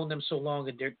 because I've known them so long,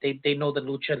 and they know the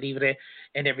lucha libre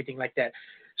and everything like that.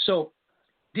 So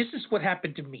this is what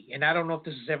happened to me, and I don't know if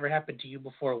this has ever happened to you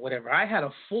before or whatever. I had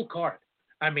a full card.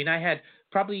 I mean, I had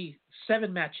probably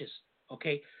 7 matches,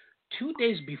 okay? 2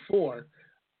 days before,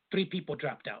 3 people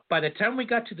dropped out. By the time we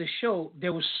got to the show,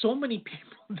 there were so many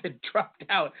people that dropped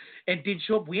out and didn't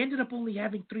show up. We ended up only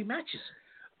having 3 matches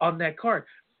on that card.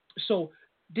 So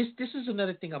this is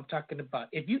another thing I'm talking about.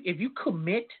 If you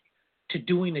commit to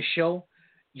doing a show,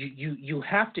 you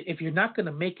have to. If you're not going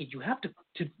to make it, you have to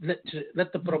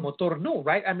let the promotor know,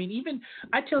 right? I mean, even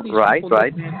I tell these people,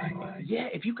 right. Man,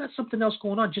 if you got something else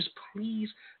going on, just please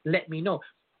let me know.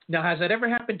 Now, has that ever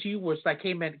happened to you where it's like,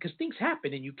 hey, man, because things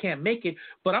happen and you can't make it,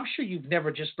 but I'm sure you've never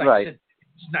just said, it's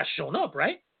not shown up,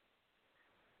 right?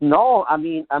 No, I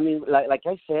mean, like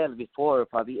I said before,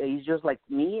 Fabi, it's just like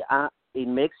me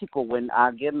in Mexico when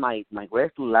I get my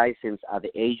wrestling license at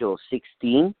the age of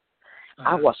 16.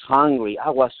 I was hungry.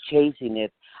 I was chasing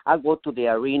it. I go to the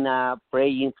arena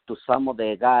praying to some of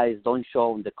the guys don't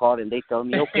show in the car, and they tell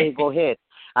me, okay, go ahead.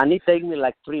 And it takes me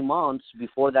like 3 months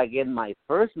before I get my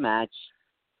first match.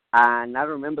 And I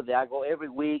remember that I go every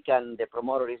week, and the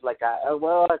promoter is like,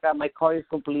 well, I got my car is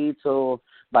complete, so,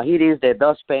 but here is the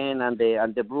dustpan and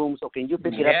the broom, so can you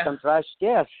pick it up some trash?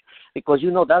 Yes, because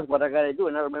that's what I got to do.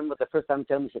 And I remember the first time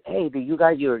telling me, said, hey, do you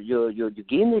got your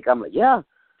gimmick? I'm like, yeah.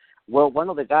 Well, one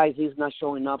of the guys is not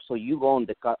showing up, so you go on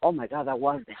the car. Oh, my God, I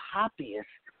was the happiest.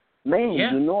 Man,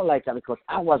 because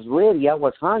I was ready. I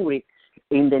was hungry.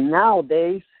 In the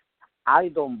nowadays, I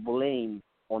don't blame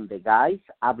on the guys.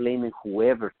 I blame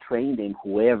whoever trained them,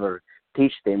 whoever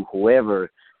teach them,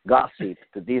 whoever gossip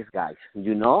to these guys,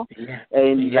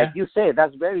 And like you said,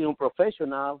 that's very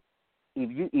unprofessional.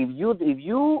 If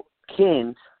you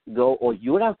can't go or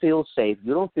you don't feel safe,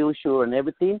 you don't feel sure and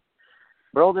everything,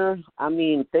 brother, I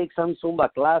mean, take some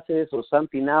Zumba classes or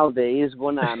something out that is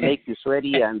going to make you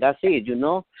sweaty, and that's it,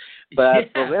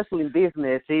 But the wrestling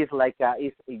business is like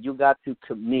you got to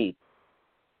commit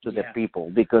to the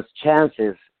people, because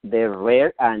chances, they're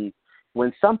rare. And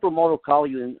when some promoter call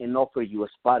you and offer you a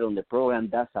spot on the program,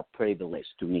 that's a privilege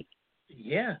to me.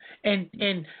 Yeah. And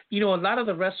a lot of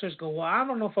the wrestlers go, well, I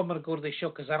don't know if I'm going to go to the show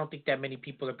because I don't think that many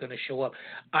people are going to show up.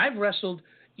 I've wrestled,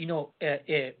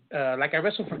 like I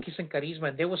wrestled for Kiss and Charisma,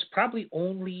 and there was probably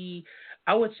only,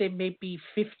 I would say maybe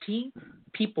 15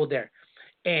 people there.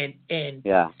 And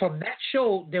from that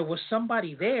show, there was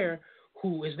somebody there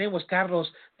who, his name was Carlos,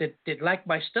 that liked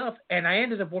my stuff, and I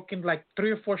ended up working like 3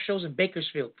 or 4 shows in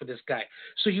Bakersfield for this guy.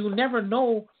 So you never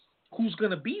know who's going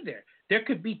to be there. There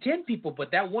could be 10 people, but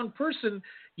that one person,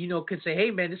 could say, hey,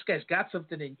 man, this guy's got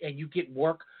something, and you get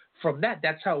work from that.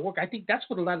 That's how it works. I think that's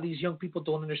what a lot of these young people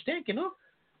don't understand,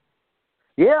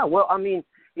 Yeah, well, I mean,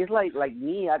 it's like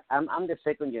me. I'm the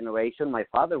second generation. My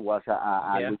father was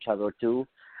a luchador too.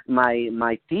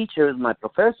 My teachers, my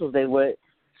professors, they were.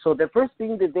 So the first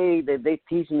thing that they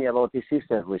teach me about this is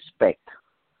respect.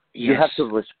 Yes. You have to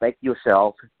respect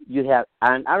yourself.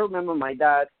 And I remember my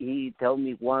dad. He tell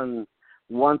me one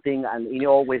thing, and he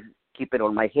always keep it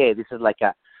on my head. This is like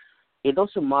it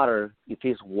doesn't matter if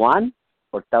it's 1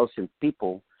 or 1,000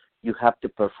 people. You have to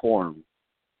perform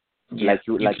like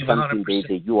something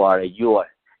that you are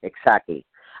exactly.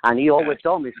 And he always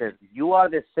told me, he says, you are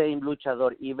the same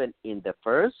luchador even in the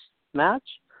first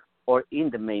match or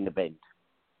in the main event.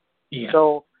 Yeah.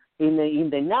 So in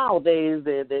the nowadays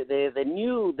the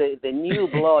new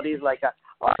blood is like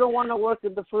I don't want to work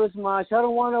in the first match. I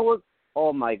don't want to work.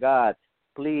 Oh my God,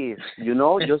 please,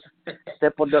 just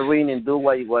step on the ring and do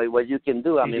what you can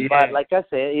do. I mean, but like I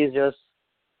said,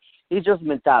 it's just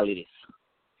mentalities.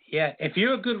 Yeah, if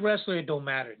you're a good wrestler, it don't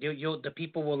matter. The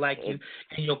people will like you,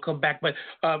 and you'll come back. But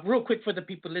real quick for the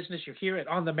people listeners, you're here at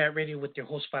On the Mat Radio with your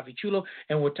host Fabi Chulo,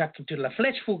 and we're talking to La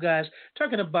Fletch Fugaz,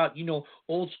 talking about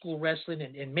old school wrestling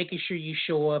and making sure you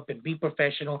show up and be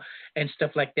professional and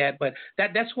stuff like that. But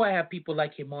that's why I have people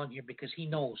like him on here, because he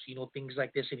knows things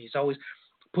like this, and he's always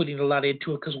putting a lot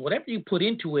into it, because whatever you put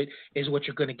into it is what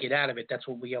you're going to get out of it. That's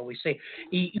what we always say.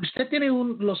 Y usted tiene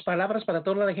los palabras para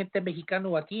toda la gente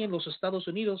mexicana aquí en los Estados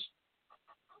Unidos.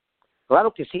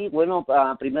 Claro que sí. Bueno,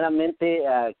 primeramente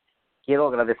quiero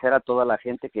agradecer a toda la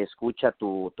gente que escucha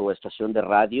tu estación de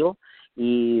radio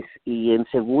y en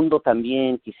segundo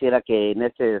también quisiera que en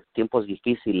estos tiempos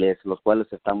difíciles, los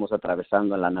cuales estamos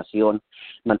atravesando en la nación,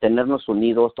 mantenernos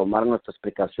unidos, tomar nuestras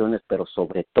precauciones, pero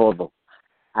sobre todo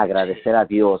agradecer a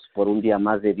Dios por un día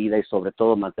más de vida y sobre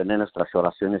todo mantener nuestras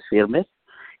oraciones firmes.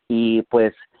 Y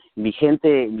pues mi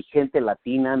gente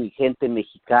latina, mi gente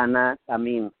mexicana, a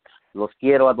mí los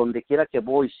quiero. A donde quiera que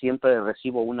voy siempre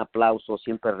recibo un aplauso,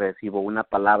 siempre recibo una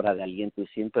palabra de aliento y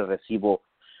siempre recibo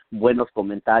buenos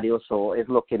comentarios, o es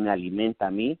lo que me alimenta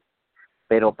a mí.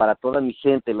 Pero para toda mi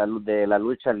gente de la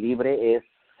lucha libre es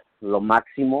lo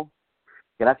máximo.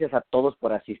 Gracias a todos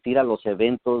por asistir a los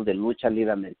eventos de lucha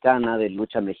libre americana, de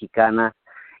lucha mexicana,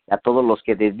 a todos los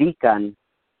que dedican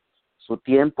su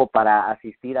tiempo para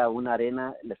asistir a una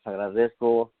arena, les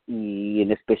agradezco, y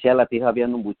en especial a ti,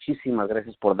 Fabiano, muchísimas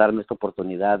gracias por darme esta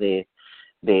oportunidad de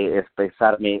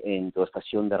expresarme en tu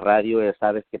estación de radio.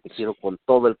 Sabes que te quiero con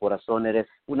todo el corazón, eres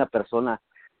una persona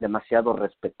demasiado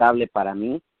respetable para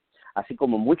mí, así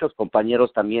como muchos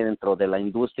compañeros también dentro de la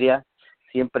industria.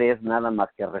 Siempre es nada más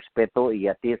que respeto, y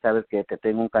a ti sabes que te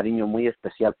tengo un cariño muy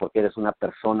especial porque eres una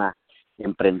persona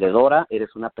emprendedora,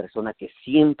 eres una persona que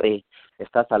siempre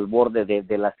estás al borde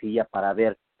de la silla para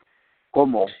ver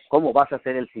cómo vas a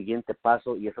hacer el siguiente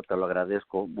paso, y eso te lo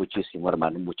agradezco muchísimo,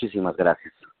 hermano. Muchísimas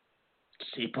gracias.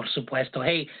 Sí, por supuesto.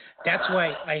 Hey, that's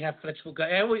why I have Fletch Fugaz.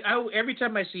 Every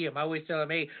time I see him, I always tell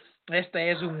him, hey, este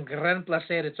es un gran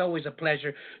placer. It's always a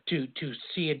pleasure to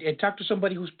see it and talk to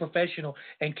somebody who's professional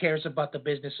and cares about the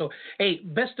business. So, hey,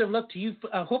 best of luck to you.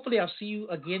 Hopefully, I'll see you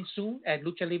again soon at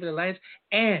Lucha Libre Alliance.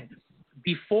 And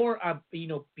before I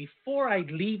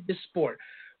leave the sport,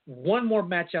 one more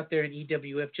match out there in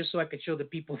EWF, just so I could show the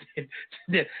people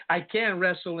that I can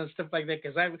wrestle and stuff like that,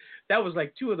 because that was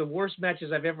like two of the worst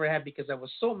matches I've ever had because I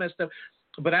was so messed up.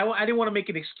 But I didn't want to make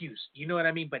an excuse. You know what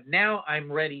I mean? But now I'm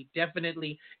ready,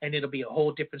 definitely, and it'll be a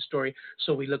whole different story.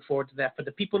 So we look forward to that. For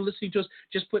the people listening to us,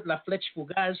 just put La Fletch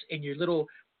Fugaz in your little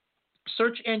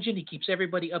search engine. He keeps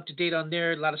everybody up to date on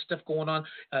there. A lot of stuff going on.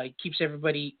 He keeps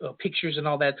everybody pictures and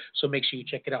all that. So make sure you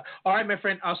check it out. All right, my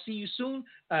friend. I'll see you soon.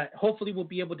 Hopefully we'll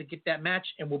be able to get that match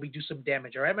and we'll do some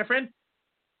damage. All right, my friend?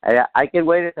 I can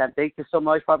wait, and thank you so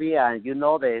much, Fabi. And you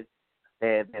know the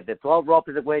 12 rope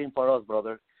is waiting for us,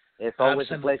 brother. It's always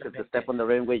a pleasure to step on the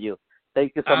ring with you.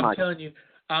 Thank you so much.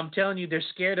 I'm telling you, they're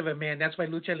scared of it, man. That's why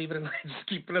Lucha Libre Alliance is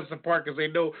keeping us apart, because they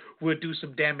know we'll do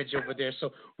some damage over there.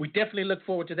 So we definitely look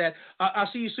forward to that. I'll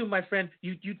see you soon, my friend.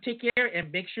 You take care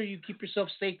and make sure you keep yourself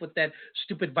safe with that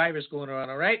stupid virus going around,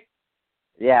 all right?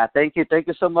 Yeah, thank you. Thank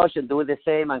you so much, and do the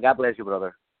same, and God bless you,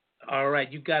 brother. All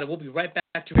right, you got it. We'll be right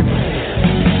back to you.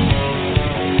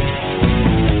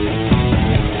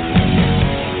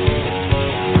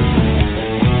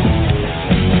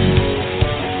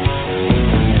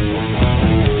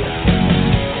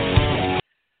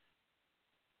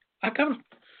 Come.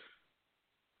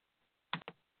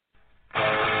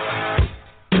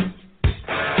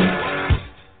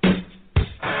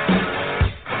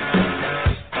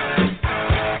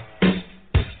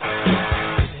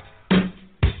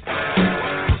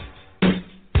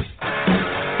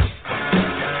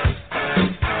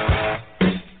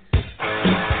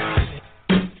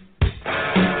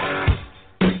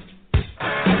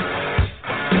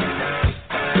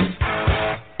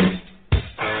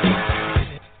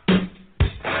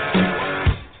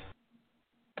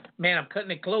 Man, I'm cutting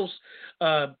it close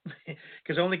because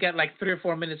I only got like 3 or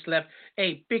 4 minutes left.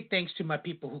 Hey, big thanks to my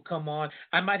people who come on.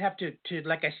 I might have to,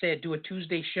 like I said, do a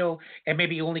Tuesday show and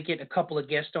maybe only get a couple of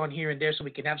guests on here and there so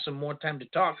we can have some more time to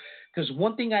talk. Because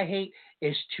one thing I hate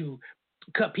is to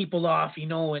cut people off,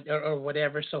 or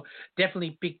whatever. So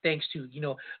definitely big thanks to,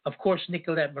 of course,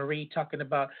 Nicolette Marie talking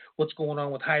about what's going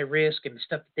on with high risk and the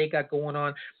stuff that they got going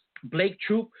on. Blake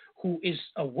Troop, who is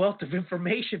a wealth of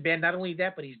information, man. Not only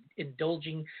that, but he's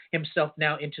indulging himself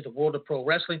now into the world of pro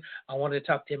wrestling. I wanted to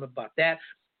talk to him about that.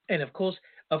 And of course,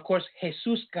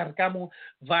 Jesus Caracamo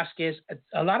Vasquez.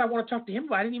 A lot I want to talk to him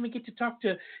about. I didn't even get to talk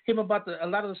to him about a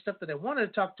lot of the stuff that I wanted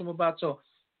to talk to him about. So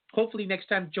hopefully next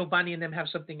time Giovanni and them have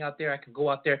something out there, I can go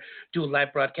out there, do a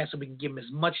live broadcast so we can give them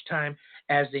as much time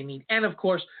as they need. And, of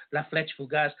course, La Fletch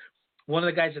Fugaz, one of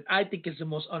the guys that I think is the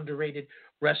most underrated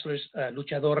wrestlers,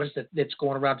 luchadores that's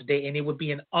going around today. And it would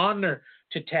be an honor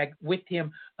to tag with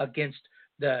him against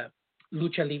the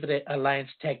Lucha Libre Alliance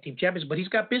Tag Team Champions. But he's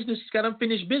got business. He's got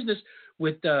unfinished business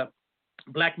with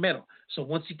Black Metal. So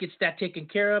once he gets that taken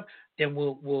care of, then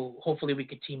we'll hopefully we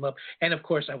can team up. And of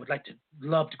course, I would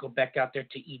love to go back out there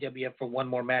to EWF for one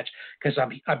more match because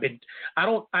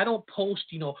I don't post,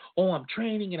 I'm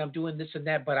training and I'm doing this and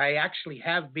that, but I actually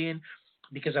have been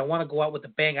because I want to go out with a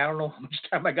bang. I don't know how much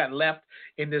time I got left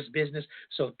in this business,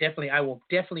 so I will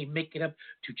definitely make it up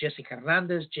to Jesse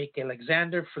Hernandez, Jake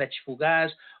Alexander, Fletch Fugaz,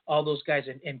 all those guys,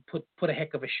 and put a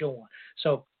heck of a show on.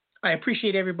 So I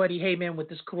appreciate everybody. Hey, man, with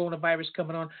this coronavirus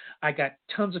coming on, I got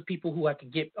tons of people who I can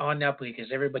get on now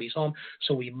because everybody's home.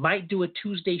 So we might do a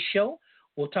Tuesday show.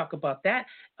 We'll talk about that.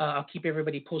 I'll keep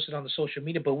everybody posted on the social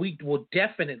media, but we will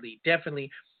definitely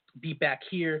be back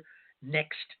here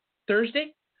next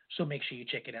Thursday. So make sure you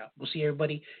check it out. We'll see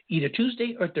everybody either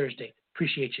Tuesday or Thursday.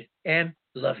 Appreciate you and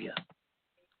love you.